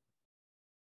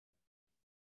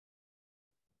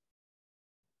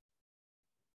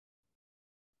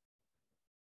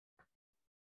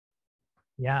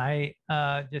 Yeah, I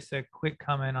just a quick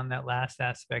comment on that last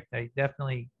aspect. I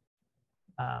definitely,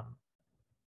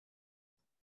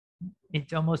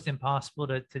 it's almost impossible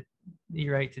to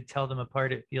you're right, to tell them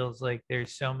apart. It feels like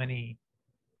there's so many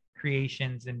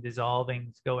creations and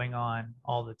dissolvings going on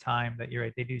all the time that you're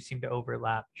right, they do seem to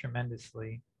overlap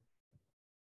tremendously.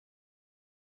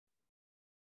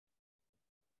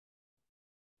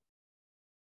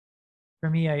 For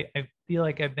me, I feel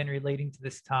like I've been relating to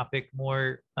this topic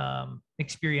more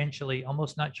experientially,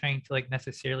 almost not trying to like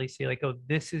necessarily say like, oh,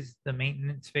 this is the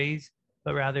maintenance phase,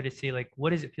 but rather to say like, what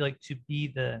does it feel like to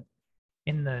be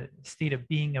in the state of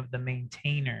being of the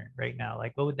maintainer right now?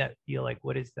 Like, what would that feel like?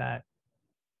 What is that?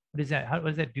 What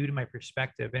does that do to my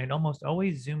perspective? And it almost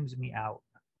always zooms me out.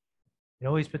 It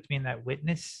always puts me in that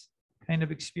witness kind of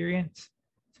experience.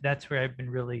 So that's where I've been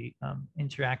really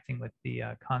interacting with the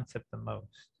concept the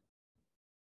most.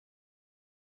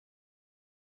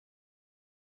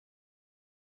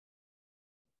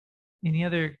 Any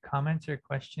other comments or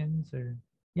questions or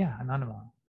yeah, Anandama.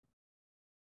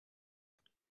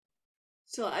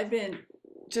 So I've been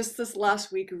just this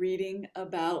last week reading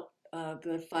about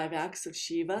the 5 acts of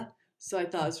Shiva. So I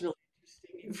thought it was really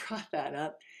interesting you brought that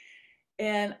up.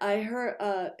 And I heard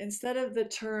instead of the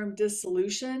term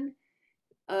dissolution,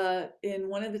 in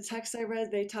one of the texts I read,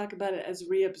 they talk about it as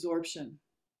reabsorption.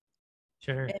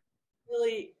 Sure. And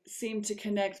really seemed to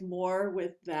connect more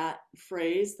with that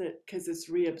phrase, that because it's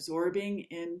reabsorbing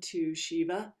into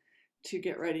Shiva to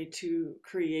get ready to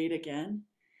create again.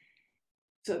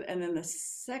 So, and then the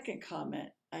second comment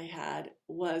I had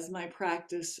was my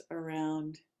practice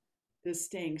around this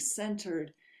staying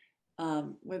centered.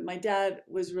 When my dad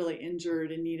was really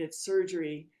injured and needed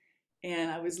surgery, and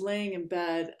I was laying in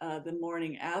bed the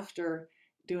morning after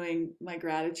doing my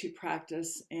gratitude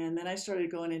practice, and then I started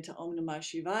going into Om Namah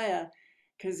Shivaya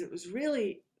because it was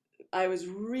really, I was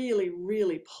really,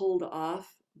 really pulled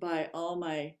off by all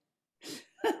my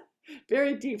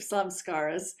very deep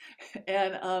samskaras,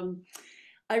 and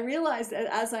I realized that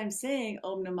as I'm saying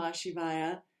Om Namah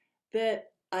Shivaya,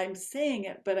 that I'm saying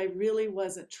it, but I really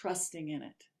wasn't trusting in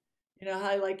it. You know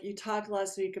how like you talked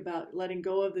last week about letting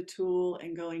go of the tool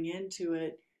and going into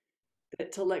it,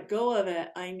 that to let go of it,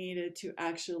 I needed to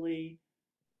actually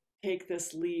take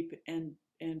this leap and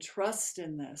trust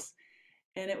in this.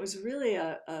 And it was really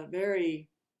a very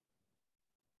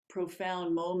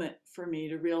profound moment for me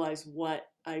to realize what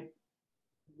I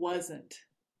wasn't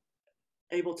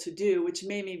able to do, which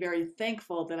made me very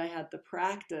thankful that I had the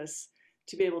practice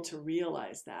to be able to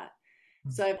realize that.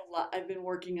 So I've been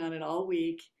working on it all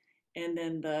week, and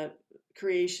then the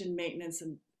creation, maintenance,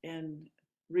 and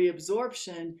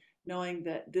reabsorption, knowing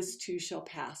that this too shall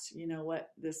pass. You know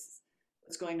what's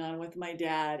going on with my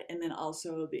dad, and then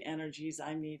also the energies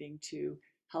I'm needing to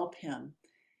help him.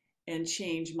 and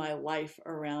change my life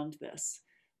around this.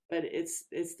 But it's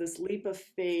this leap of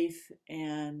faith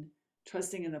and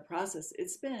trusting in the process.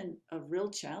 It's been a real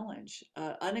challenge,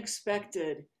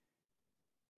 unexpected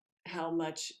how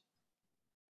much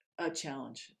a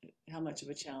challenge, how much of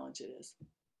a challenge it is.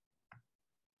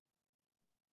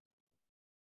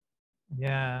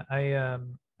 Yeah, I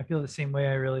feel the same way.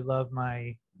 I really love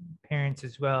my parents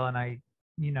as well, and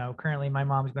currently my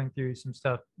mom's going through some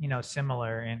stuff,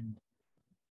 similar, and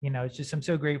it's just I'm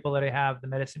so grateful that I have the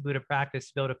Medicine Buddha practice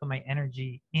to be able to put my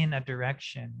energy in a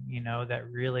direction, that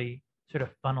really sort of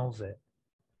funnels it,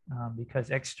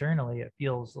 because externally it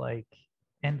feels like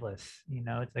endless.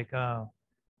 It's like, oh,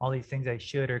 all these things I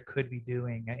should or could be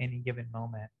doing at any given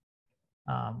moment.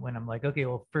 When I'm like, okay,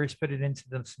 well, first put it into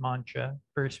this mantra,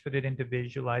 first put it into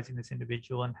visualizing this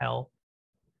individual in health,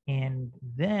 and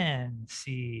then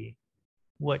see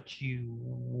what you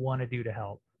want to do to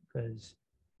help. Because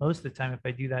most of the time, if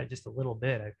I do that just a little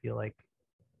bit, I feel like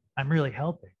I'm really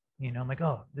helping. I'm like,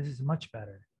 oh, this is much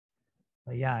better.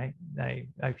 But yeah,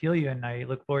 I feel you, and I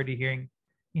look forward to hearing,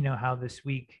 how this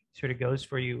week sort of goes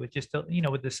for you with just,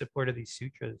 with the support of these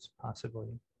sutras,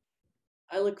 possibly.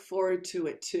 I look forward to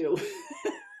it too.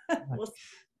 Well,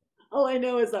 all I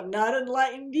know is I'm not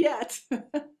enlightened yet.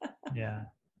 Yeah,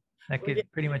 that could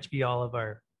pretty much be all of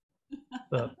our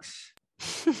books.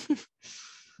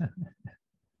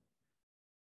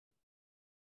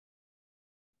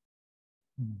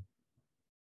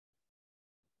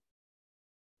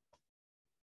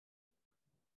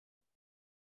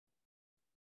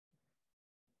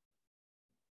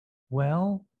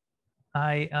 Well,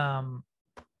 I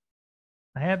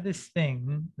have this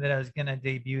thing that I was gonna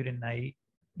debut tonight,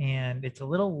 and it's a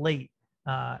little late.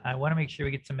 I want to make sure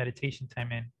we get some meditation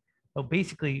time in. But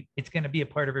basically, it's going to be a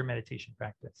part of our meditation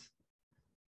practice.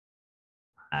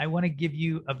 I want to give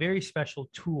you a very special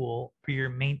tool for your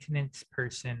maintenance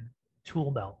person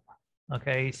tool belt.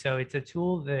 Okay, so it's a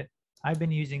tool that I've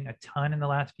been using a ton in the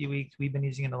last few weeks. We've been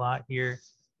using it a lot here.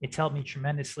 It's helped me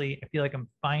tremendously. I feel like I'm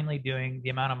finally doing the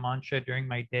amount of mantra during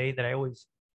my day that I always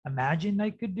imagined I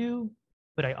could do,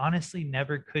 but I honestly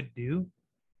never could do.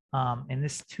 And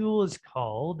this tool is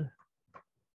called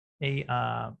a,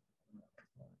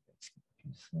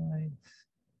 slides,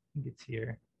 I think it's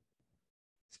here.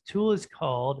 This tool is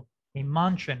called a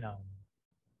metronome.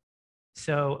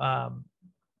 So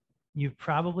you've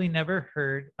probably never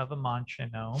heard of a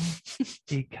metronome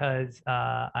because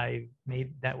I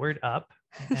made that word up,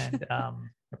 and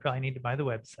I probably need to buy the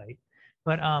website.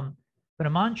 But a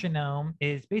metronome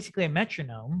is basically a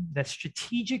metronome that's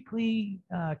strategically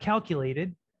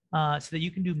calculated so that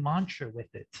you can do mantra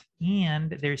with it.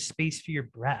 And there's space for your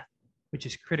breath, which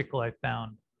is critical, I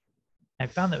found. I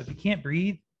found that if you can't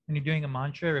breathe when you're doing a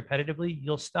mantra repetitively,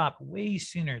 you'll stop way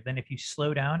sooner than if you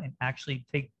slow down and actually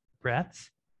take breaths.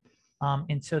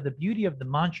 And so the beauty of the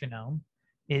metronome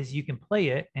is you can play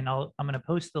it, and I'm going to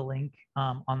post the link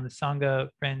on the Sangha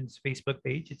Friends Facebook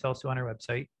page. It's also on our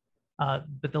website.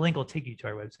 But the link will take you to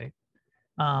our website.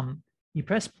 You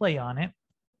press play on it,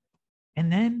 and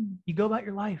then you go about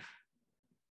your life.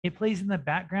 It plays in the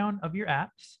background of your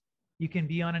apps. You can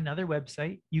be on another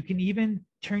website. You can even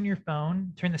turn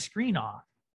the screen off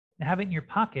and have it in your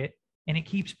pocket, and it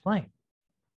keeps playing.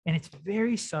 And it's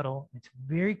very subtle. It's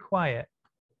very quiet.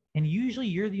 And usually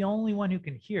you're the only one who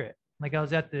can hear it. Like I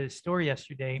was at the store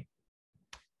yesterday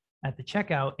at the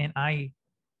checkout, and I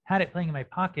had it playing in my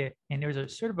pocket, and there was a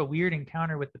sort of a weird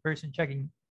encounter with the person checking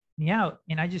me out,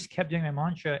 and I just kept doing my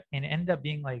mantra, and it ended up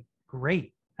being like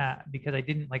great because I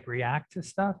didn't like react to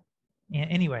stuff.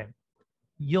 And anyway,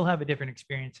 you'll have a different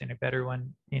experience and a better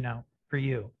one, for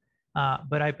you.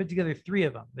 But I put together 3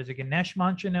 of them. There's a Ganesh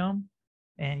metronome,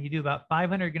 and you do about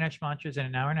 500 Ganesh mantras in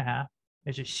an hour and a half.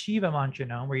 There's a Shiva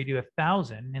metronome where you do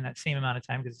 1,000 in that same amount of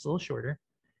time because it's a little shorter.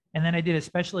 And then I did a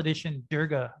special edition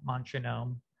Durga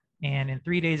metronome. And in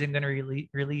 3 days, I'm going to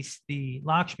release the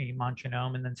Lakshmi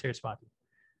metronome and then Saraswati.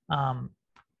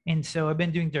 And so I've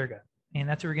been doing Durga, and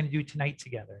that's what we're going to do tonight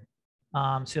together.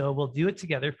 So we'll do it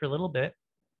together for a little bit.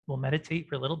 We'll meditate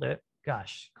for a little bit.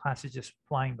 Gosh, class is just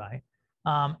flying by.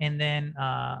 And then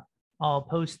I'll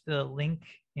post the link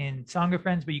in Sangha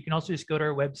Friends, but you can also just go to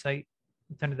our website.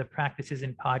 It's under the practices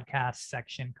and podcasts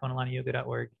section,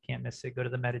 konalaniyoga.org. You can't miss it. Go to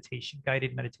the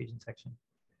guided meditation section.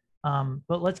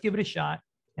 But let's give it a shot,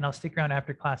 and I'll stick around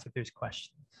after class if there's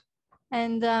questions.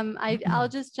 And I'll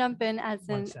just jump in as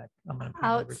an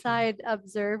outside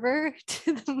observer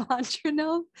to the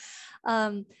metronome.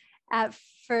 At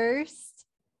first,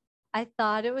 I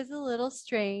thought it was a little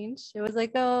strange. It was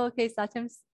like, oh, okay,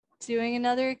 Satyam's doing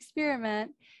another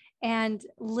experiment. And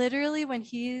literally when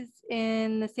he's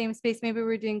in the same space, maybe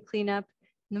we're doing cleanup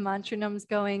the mantra num's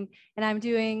going, and I'm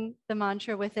doing the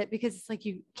mantra with it because it's like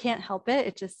you can't help it.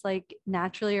 It just like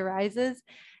naturally arises.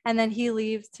 And then he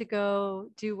leaves to go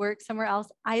do work somewhere else.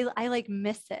 I like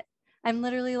miss it. I'm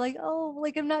literally like, oh,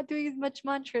 like I'm not doing as much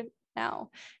mantra now.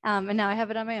 And now I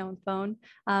have it on my own phone.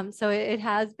 So it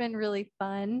has been really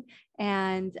fun.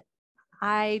 And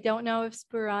I don't know if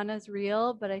Spurana is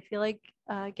real, but I feel like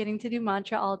getting to do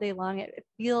mantra all day long, it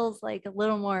feels like a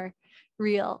little more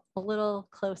real, a little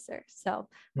closer. So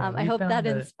Yeah, I we hope that found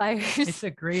inspires it's a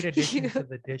great addition you. to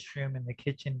the dish room and the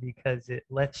kitchen because it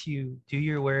lets you do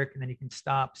your work and then you can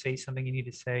stop, say something you need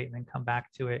to say, and then come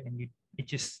back to it. And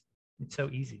it's so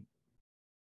easy.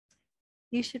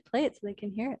 You should play it so they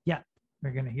can hear it. Yeah,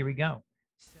 here we go.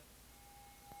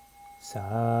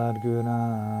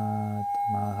 Sadhgunath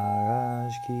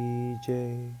Maharaj Ki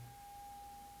Jai.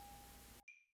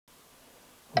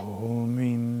 Om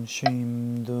Him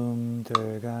Shim Dum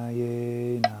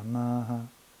Durgaye Namaha.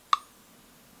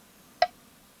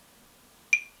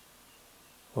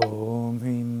 Om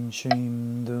Him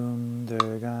Shim Dum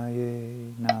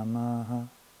Durgaye Namaha.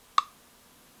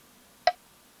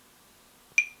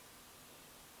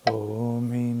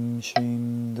 Om Him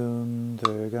Shim Dum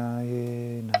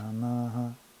Durgaye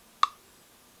Namaha.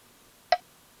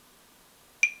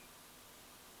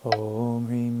 Om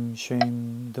Him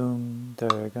Shim Dum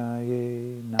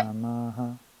Durgaye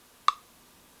Namaha.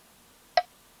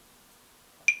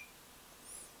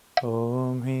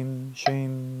 Om Him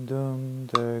Shim Dum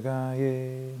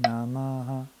Durgaye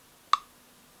Namaha.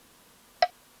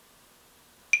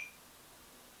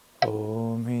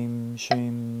 Om Him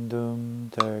Shim Dum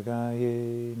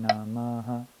Durgaye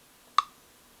Namaha.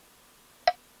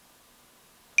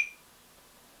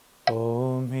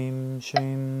 Om Him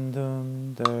Shim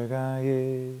Dum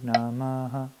Durgaye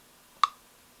Namaha.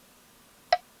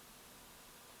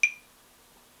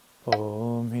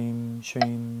 Om Him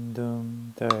Shim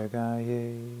Dum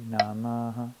Durgaye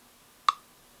Namaha.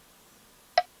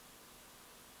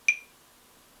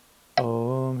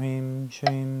 Om Him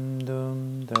Shim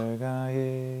Dum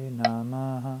Durgaye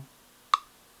Namaha.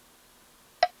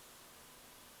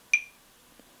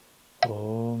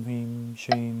 Om Him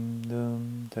Shim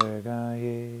Dum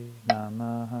Durgaye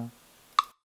Namaha.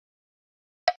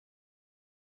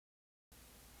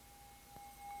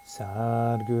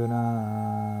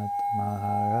 Sadhgunath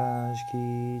Maharaj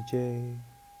Ki Jai.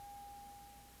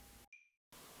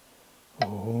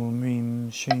 Om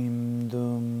Him Shim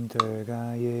Dum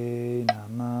Durgaye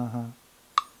Namaha.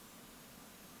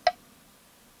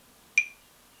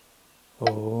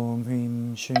 Om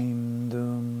Him Shim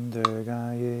Dum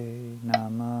Durgaye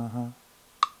Namaha.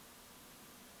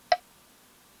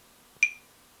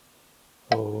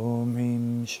 Om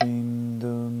Him Shim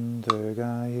Dum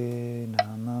Durgaye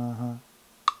Namaha.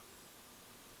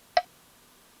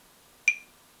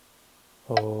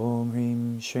 Om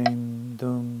Him Shim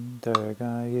Dum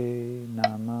Durgaye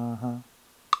Namaha.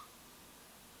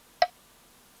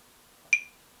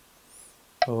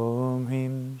 Om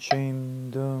Him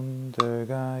Shim Dum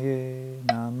Durgaye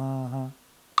Namaha.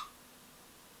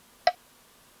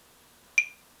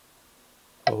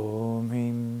 Om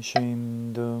Him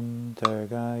Shim Dum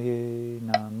Durgaye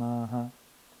Namaha.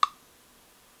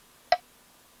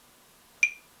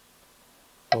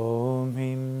 Om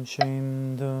Him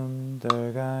Shim Dum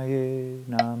Durgaye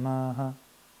Namaha.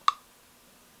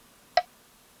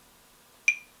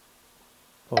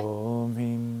 Om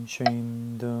Him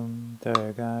Shim Dum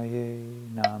Durgaye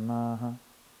Namaha.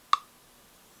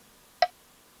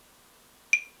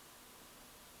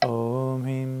 Om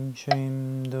Him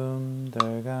Shim Dum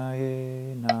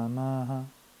Durgaye Namaha.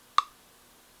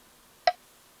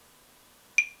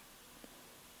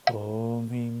 Om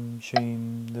Him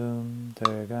Shim Dum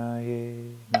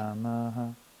Durgaye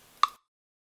Namaha.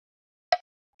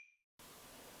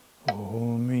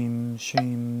 Om Him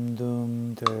Shim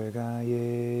Dum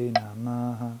Durgaye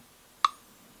Namaha.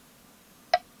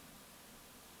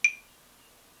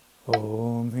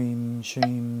 Om Him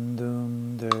Shim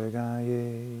Dum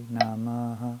Durgaye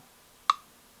Namaha.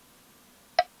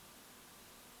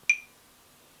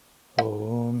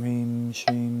 Om Him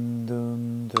Shim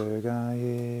Dum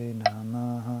Durgaye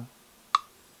Namaha.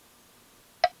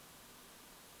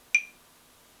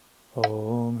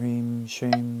 Om Him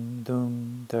Shim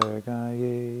Dum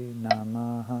Durgaye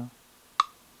Namaha.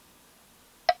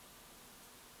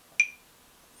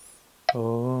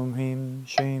 Om Him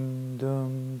Shim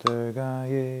Dum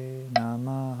Durgaye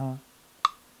Namaha.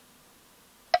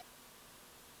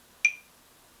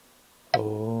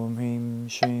 Om Him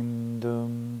Shim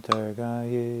Dum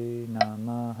Durgaye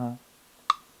Namaha.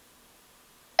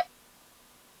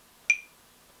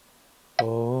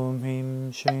 Om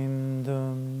Him Shim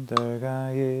Dum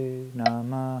Durgaye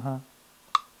Namaha.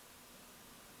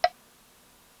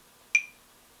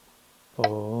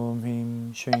 Om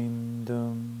Him Shrim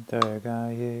Dum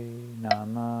Durgaye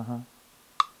Namaha.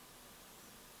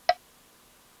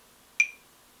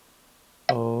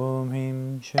 Om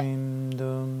Him Shrim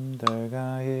Dum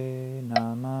Durgaye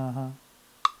Namaha.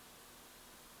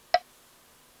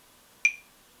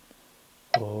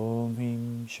 Om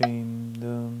Him Shrim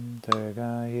Dum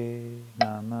Durgaye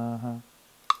Namaha.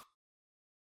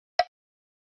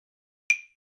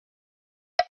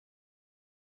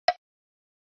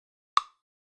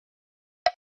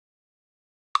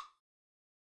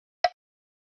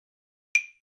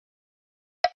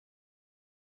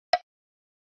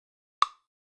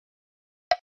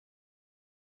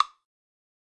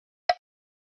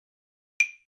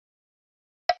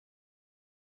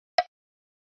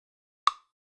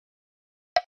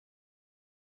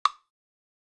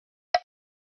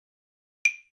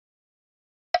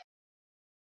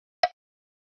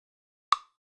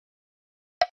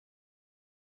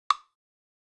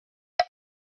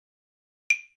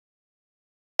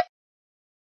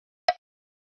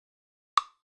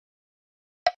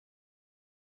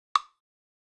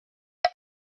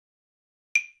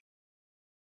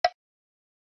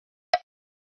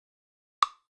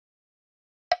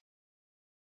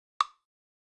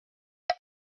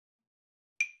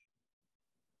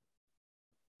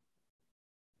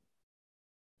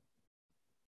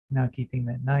 Now keeping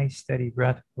that nice steady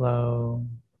breath flow.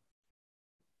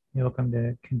 You're welcome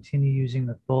to continue using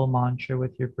the full mantra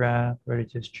with your breath or to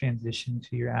just transition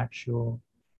to your actual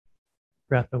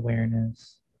breath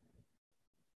awareness.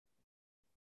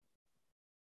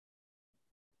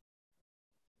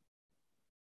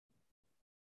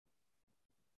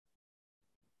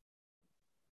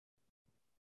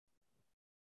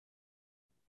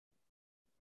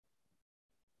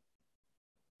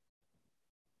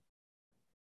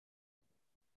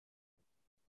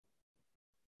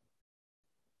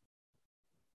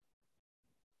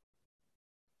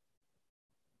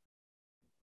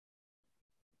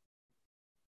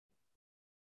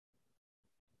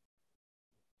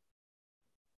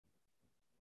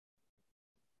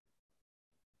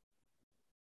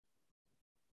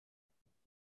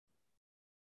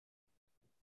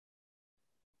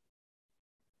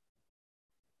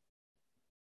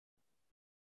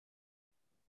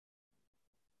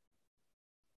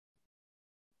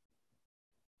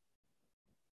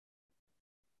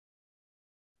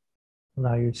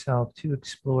 Allow yourself to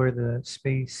explore the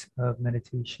space of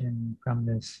meditation from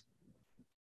this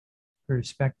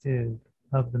perspective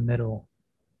of the middle.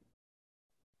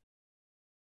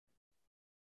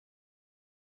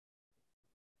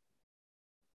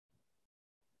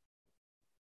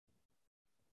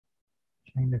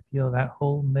 Trying to feel that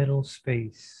whole middle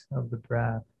space of the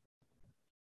breath.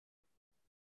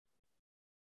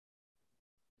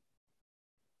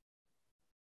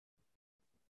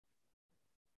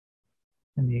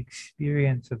 And the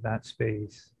experience of that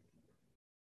space.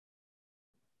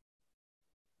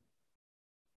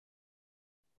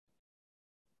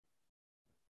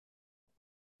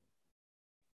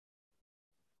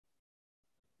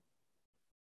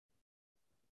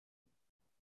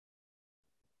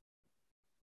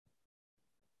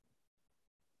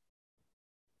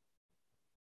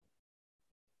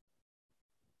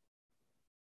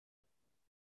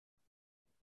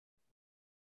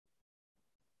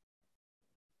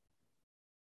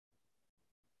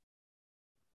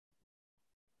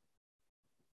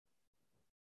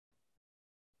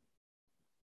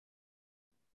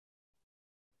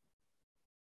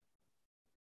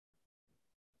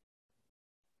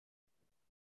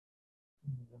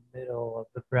 In the middle of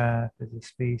the breath is a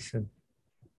space of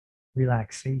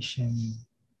relaxation,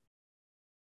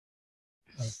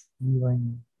 of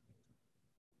feeling,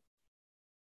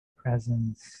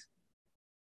 presence.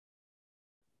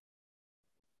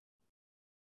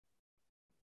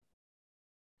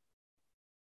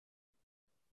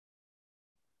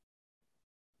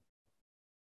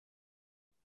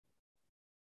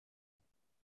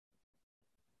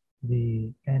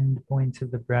 The end points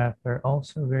of the breath are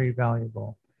also very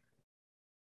valuable.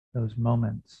 Those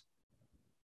moments,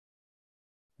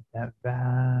 that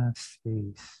vast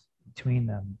space between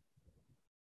them.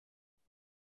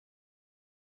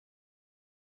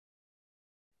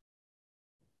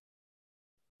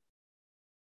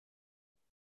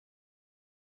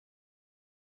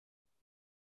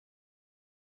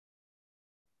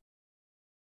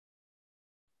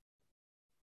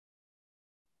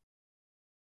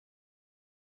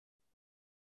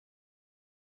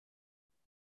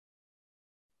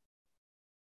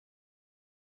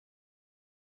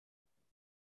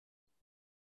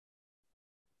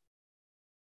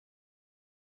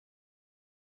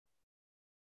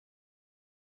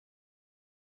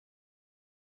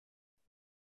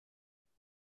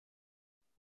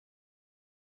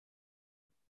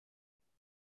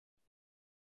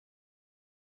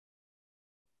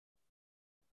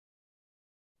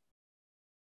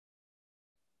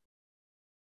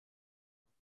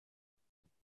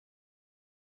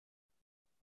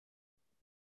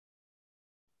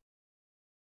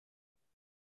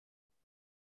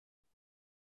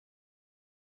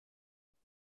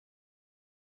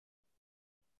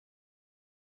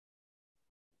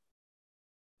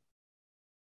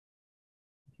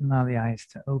 Allow the eyes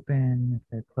to open if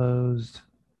they're closed.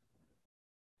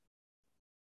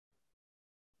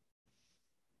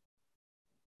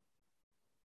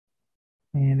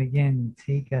 And again,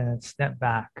 take a step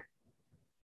back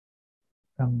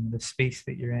from the space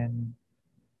that you're in.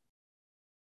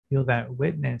 Feel that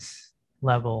witness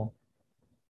level.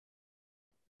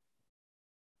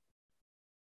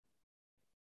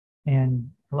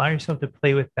 And allow yourself to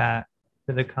play with that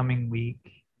for the coming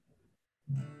week.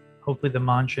 Hopefully the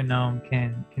mantra gnome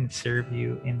can serve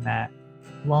you in that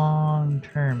long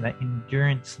term, that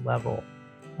endurance level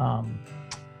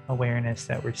awareness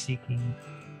that we're seeking.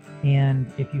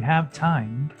 And if you have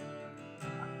time,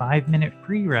 a 5-minute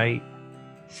free write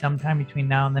sometime between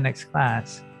now and the next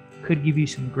class could give you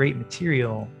some great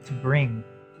material to bring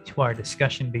to our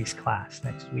discussion-based class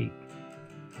next week.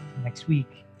 Next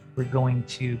week, we're going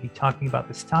to be talking about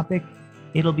this topic.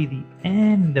 It'll be the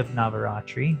end of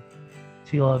Navaratri.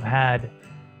 So you'll have had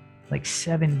like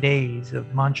 7 days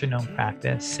of mantra gnome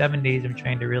practice, 7 days of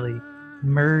trying to really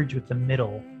merge with the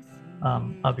middle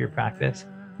of your practice.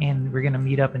 And we're going to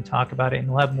meet up and talk about it, and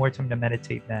we'll have more time to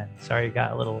meditate then. Sorry, I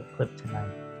got a little clip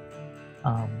tonight.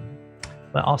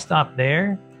 But I'll stop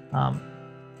there.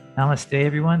 Namaste,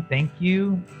 everyone. Thank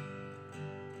you.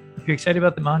 If you're excited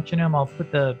about the mantra gnome, I'll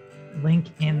put the link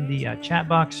in the chat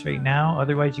box right now.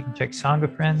 Otherwise, you can check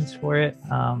Sangha Friends for it.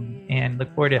 And look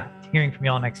forward to hearing from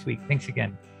you all next week. Thanks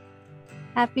again.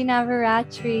 Happy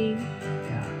Navaratri.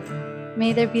 Yeah.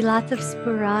 May there be lots of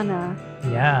spurana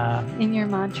in your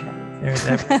mantra. There's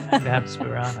everything to have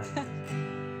spurana.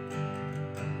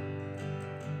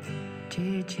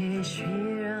 Jai Jai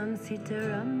Shri Ram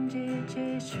Sitaram, Jai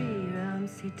Jai Shri Ram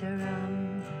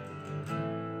Sitaram.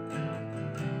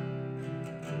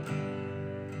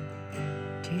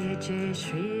 Jai Jai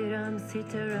Shri Ram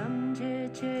Sitaram, Jai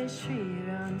Jai Shri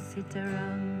Ram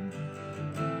Sitaram.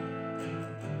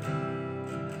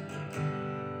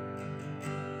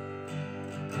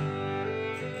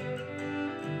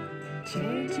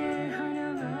 Jai Jai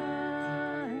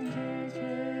Hanuman, Jai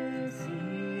Jai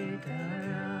Sitaram.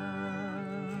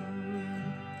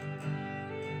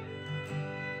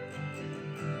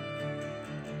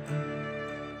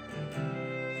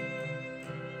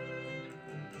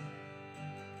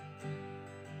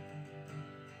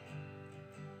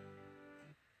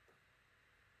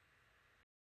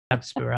 Have spurana.